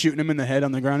keep shooting him in the head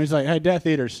on the ground. He's like, hey, Death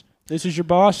Eaters, this is your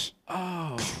boss.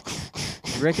 Oh,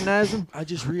 You recognize him? I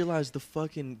just realized the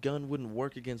fucking gun wouldn't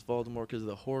work against Voldemort because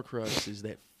the Horcrux is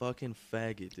that fucking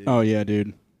faggot, dude. Oh, yeah,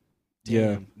 dude. Yeah,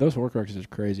 Damn. those Horcruxes is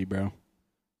crazy, bro.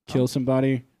 Kill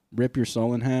somebody, rip your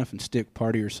soul in half, and stick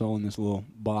part of your soul in this little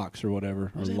box or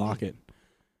whatever, or does that lock mean? it.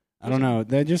 I don't know.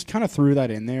 They just kind of threw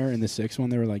that in there in the 6th one.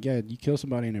 They were like, yeah, you kill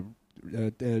somebody and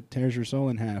it tears your soul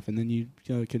in half, and then you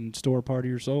can store part of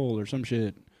your soul or some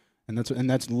shit. And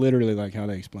that's literally like how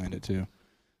they explained it too.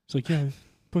 It's like, yeah,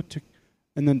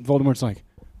 and then Voldemort's like,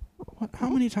 what? How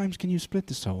many times can you split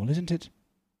the soul? Isn't it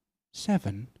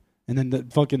 7? And then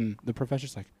the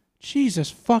professor's like, Jesus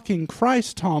fucking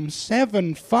Christ, Tom,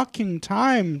 7 fucking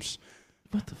times.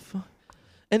 What the fuck?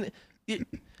 And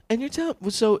you're telling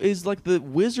so is like the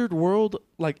wizard world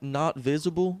like not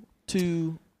visible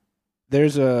to?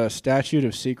 There's a statute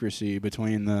of secrecy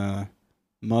between the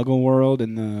Muggle world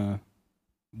and the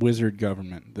wizard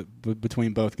government,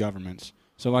 between both governments.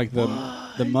 So like the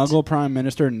Muggle Prime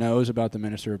Minister knows about the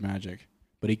Minister of Magic,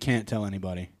 but he can't tell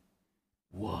anybody.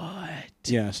 What?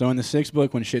 Yeah. So in the 6th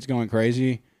book, when shit's going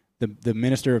crazy, the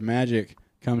Minister of Magic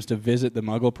comes to visit the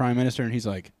Muggle Prime Minister, and he's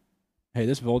like, "Hey,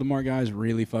 this Voldemort guy's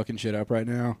really fucking shit up right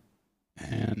now,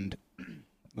 and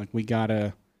like we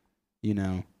gotta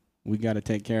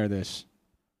take care of this."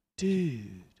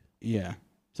 Dude. Yeah.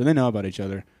 So they know about each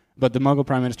other. But the Muggle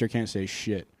Prime Minister can't say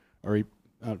shit, or he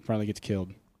probably gets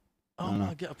killed. Oh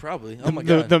my god, probably. Oh The, my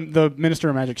god. the Minister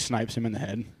of Magic snipes him in the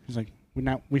head. He's like,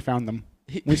 we found them.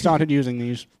 We started using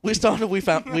these. we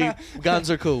guns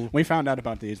are cool. We found out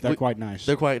about these. They're quite nice.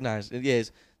 They're quite nice.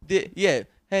 Yes. Yeah.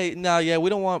 Hey, we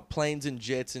don't want planes and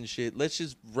jets and shit. Let's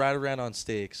just ride around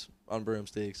on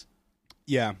broomsticks.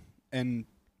 Yeah. And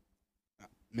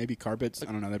maybe carpets.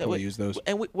 I don't know. They probably use those.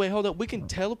 And wait, hold up. We can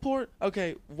teleport?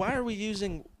 Okay, why are we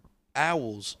using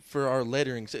owls for our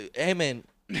lettering? Hey, man.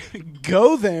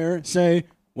 Go there, say,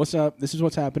 "What's up? This is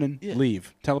what's happening." Yeah.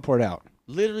 Leave. Teleport out.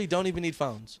 Literally don't even need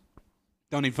phones.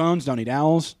 Don't need phones. Don't need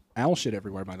owls. Owl shit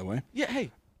everywhere, by the way. Yeah, hey.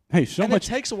 Hey, so And much. it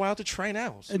takes a while to train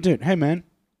owls. Dude, hey, man.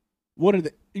 What are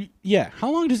the... Yeah,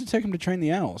 how long does it take them to train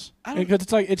the owls? I don't- Because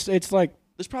it's like...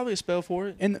 There's probably a spell for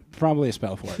it. Probably a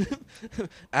spell for it.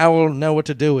 Owl know what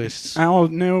to do is. Owl,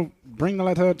 no, bring the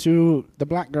letter to the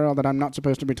black girl that I'm not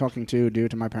supposed to be talking to due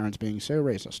to my parents being so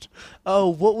racist. Oh,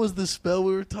 what was the spell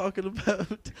we were talking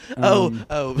about?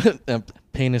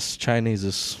 Penis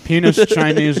Chineses. Penis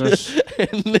Chineses.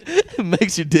 It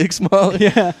makes your dick smaller.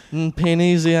 Yeah.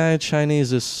 Penisy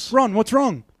Chineses. Ron, what's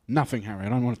wrong? Nothing, Harry. I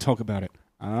don't want to talk about it.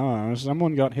 Oh,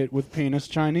 someone got hit with penis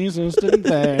Chineses, didn't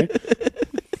they?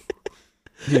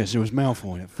 Yes, it was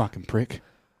Malfoy, that fucking prick.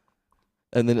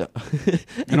 And then,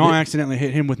 And I accidentally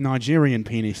hit him with Nigerian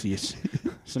penises.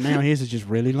 So now his is just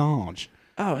really large.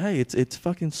 oh hey, it's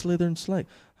fucking Slytherin Slate.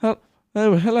 Oh,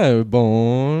 hello,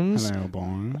 Bones. Hello,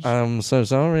 boys. I'm so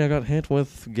sorry I got hit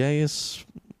with Gaius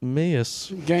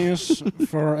Meus. Gaius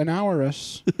for an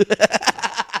hour-us.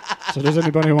 So does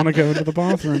anybody want to go into the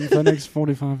bathroom for the next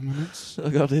 45 minutes? I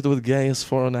got hit with Gaius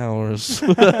for an hour.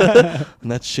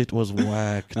 And that shit was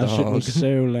whack, That dog. shit was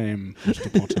so lame,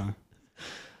 Mr. Potter.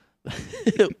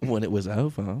 When it was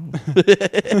over.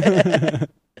 You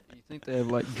think they have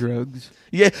like drugs?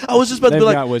 Yeah, I was just about to They've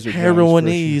be got like, wizard drugs, for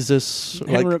heroinesis.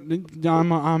 Like,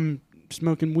 I'm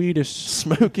smoking weedus.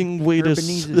 smoking weedus.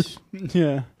 Urbanesis.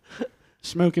 Yeah.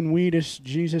 Smoking weedus.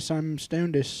 Jesus, I'm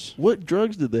stonedus. What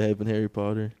drugs did they have in Harry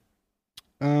Potter?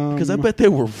 Because Because I bet they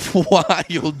were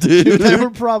wild, dude. they were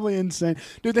probably insane.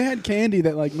 Dude, they had candy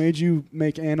that like made you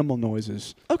make animal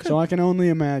noises. Okay. So I can only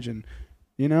imagine.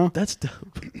 You know? That's dope.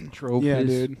 Troll Yeah, piss.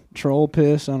 dude. Troll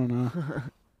piss. I don't know.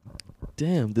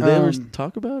 Damn. Did they ever Um,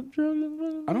 talk about drugs?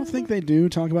 I don't think they do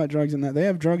talk about drugs in that. They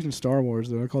have drugs in Star Wars,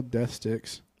 though. They're called death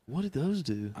sticks. What did those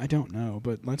do? I don't know,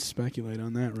 but let's speculate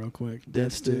on that real quick.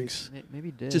 Death sticks.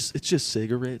 Maybe dead. It's just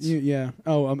cigarettes. Yeah.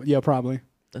 Oh, yeah, probably.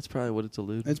 That's probably what it's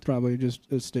alluding. It's probably just,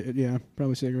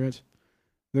 probably cigarettes.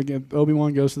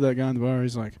 Obi-Wan goes to that guy in the bar.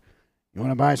 He's like, "You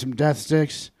want to buy some death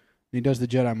sticks?" And he does the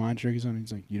Jedi mind trick. He's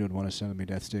like, "You don't want to sell me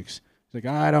death sticks." He's like,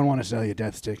 "I don't want to sell you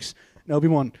death sticks." And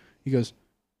Obi-Wan, he goes,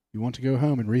 "You want to go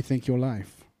home and rethink your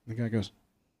life?" The guy goes,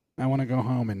 "I want to go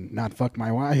home and not fuck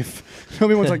my wife."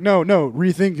 Obi-Wan's like, no,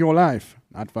 rethink your life.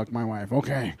 Not fuck my wife.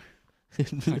 Okay.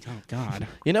 Like, oh, God.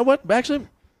 You know what? Actually,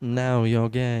 now you're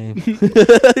gay.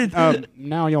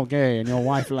 Now you're gay and your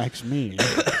wife likes me.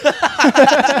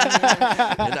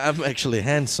 And I'm actually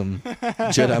handsome.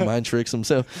 Jedi mind tricks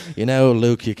himself. You know,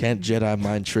 Luke, you can't Jedi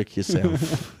mind trick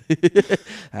yourself.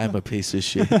 I'm a piece of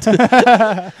shit.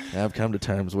 I've come to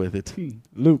terms with it.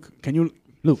 Luke,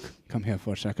 come here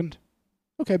for a second.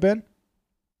 Okay, Ben.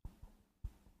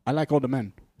 I like older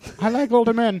men.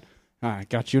 I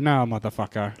got you now,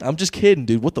 motherfucker. I'm just kidding,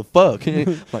 dude. What the fuck?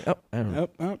 Like, Aaron.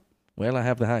 Up. Well, I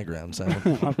have the high ground, so.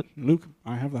 Luke,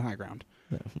 I have the high ground.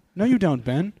 No, you don't,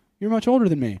 Ben. You're much older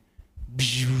than me.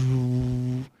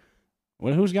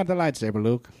 Well, who's got the lightsaber,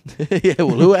 Luke? Yeah, well,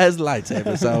 who has the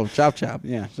lightsaber? So, chop, chop.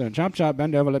 Yeah, so chop,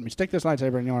 bend over, let me stick this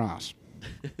lightsaber in your ass.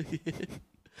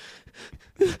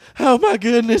 Oh, my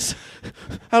goodness.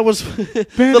 Ben,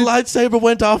 The lightsaber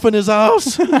went off in his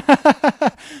ass.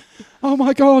 oh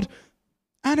my God.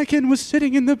 Anakin was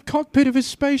sitting in the cockpit of his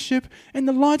spaceship and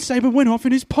the lightsaber went off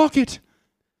in his pocket.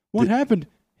 What happened?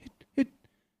 It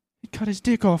cut his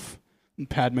dick off. And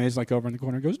Padme's like over in the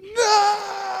corner and goes,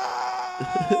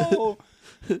 "No!"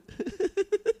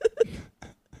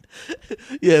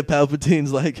 Yeah,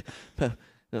 Palpatine's like, they're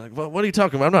like, what are you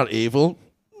talking about? I'm not evil.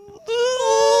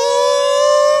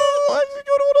 Why did you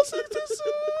go to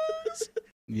 106?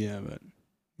 Yeah, but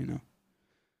you know.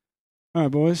 All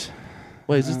right, boys.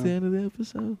 Wait, is this the end of the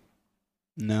episode?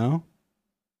 No.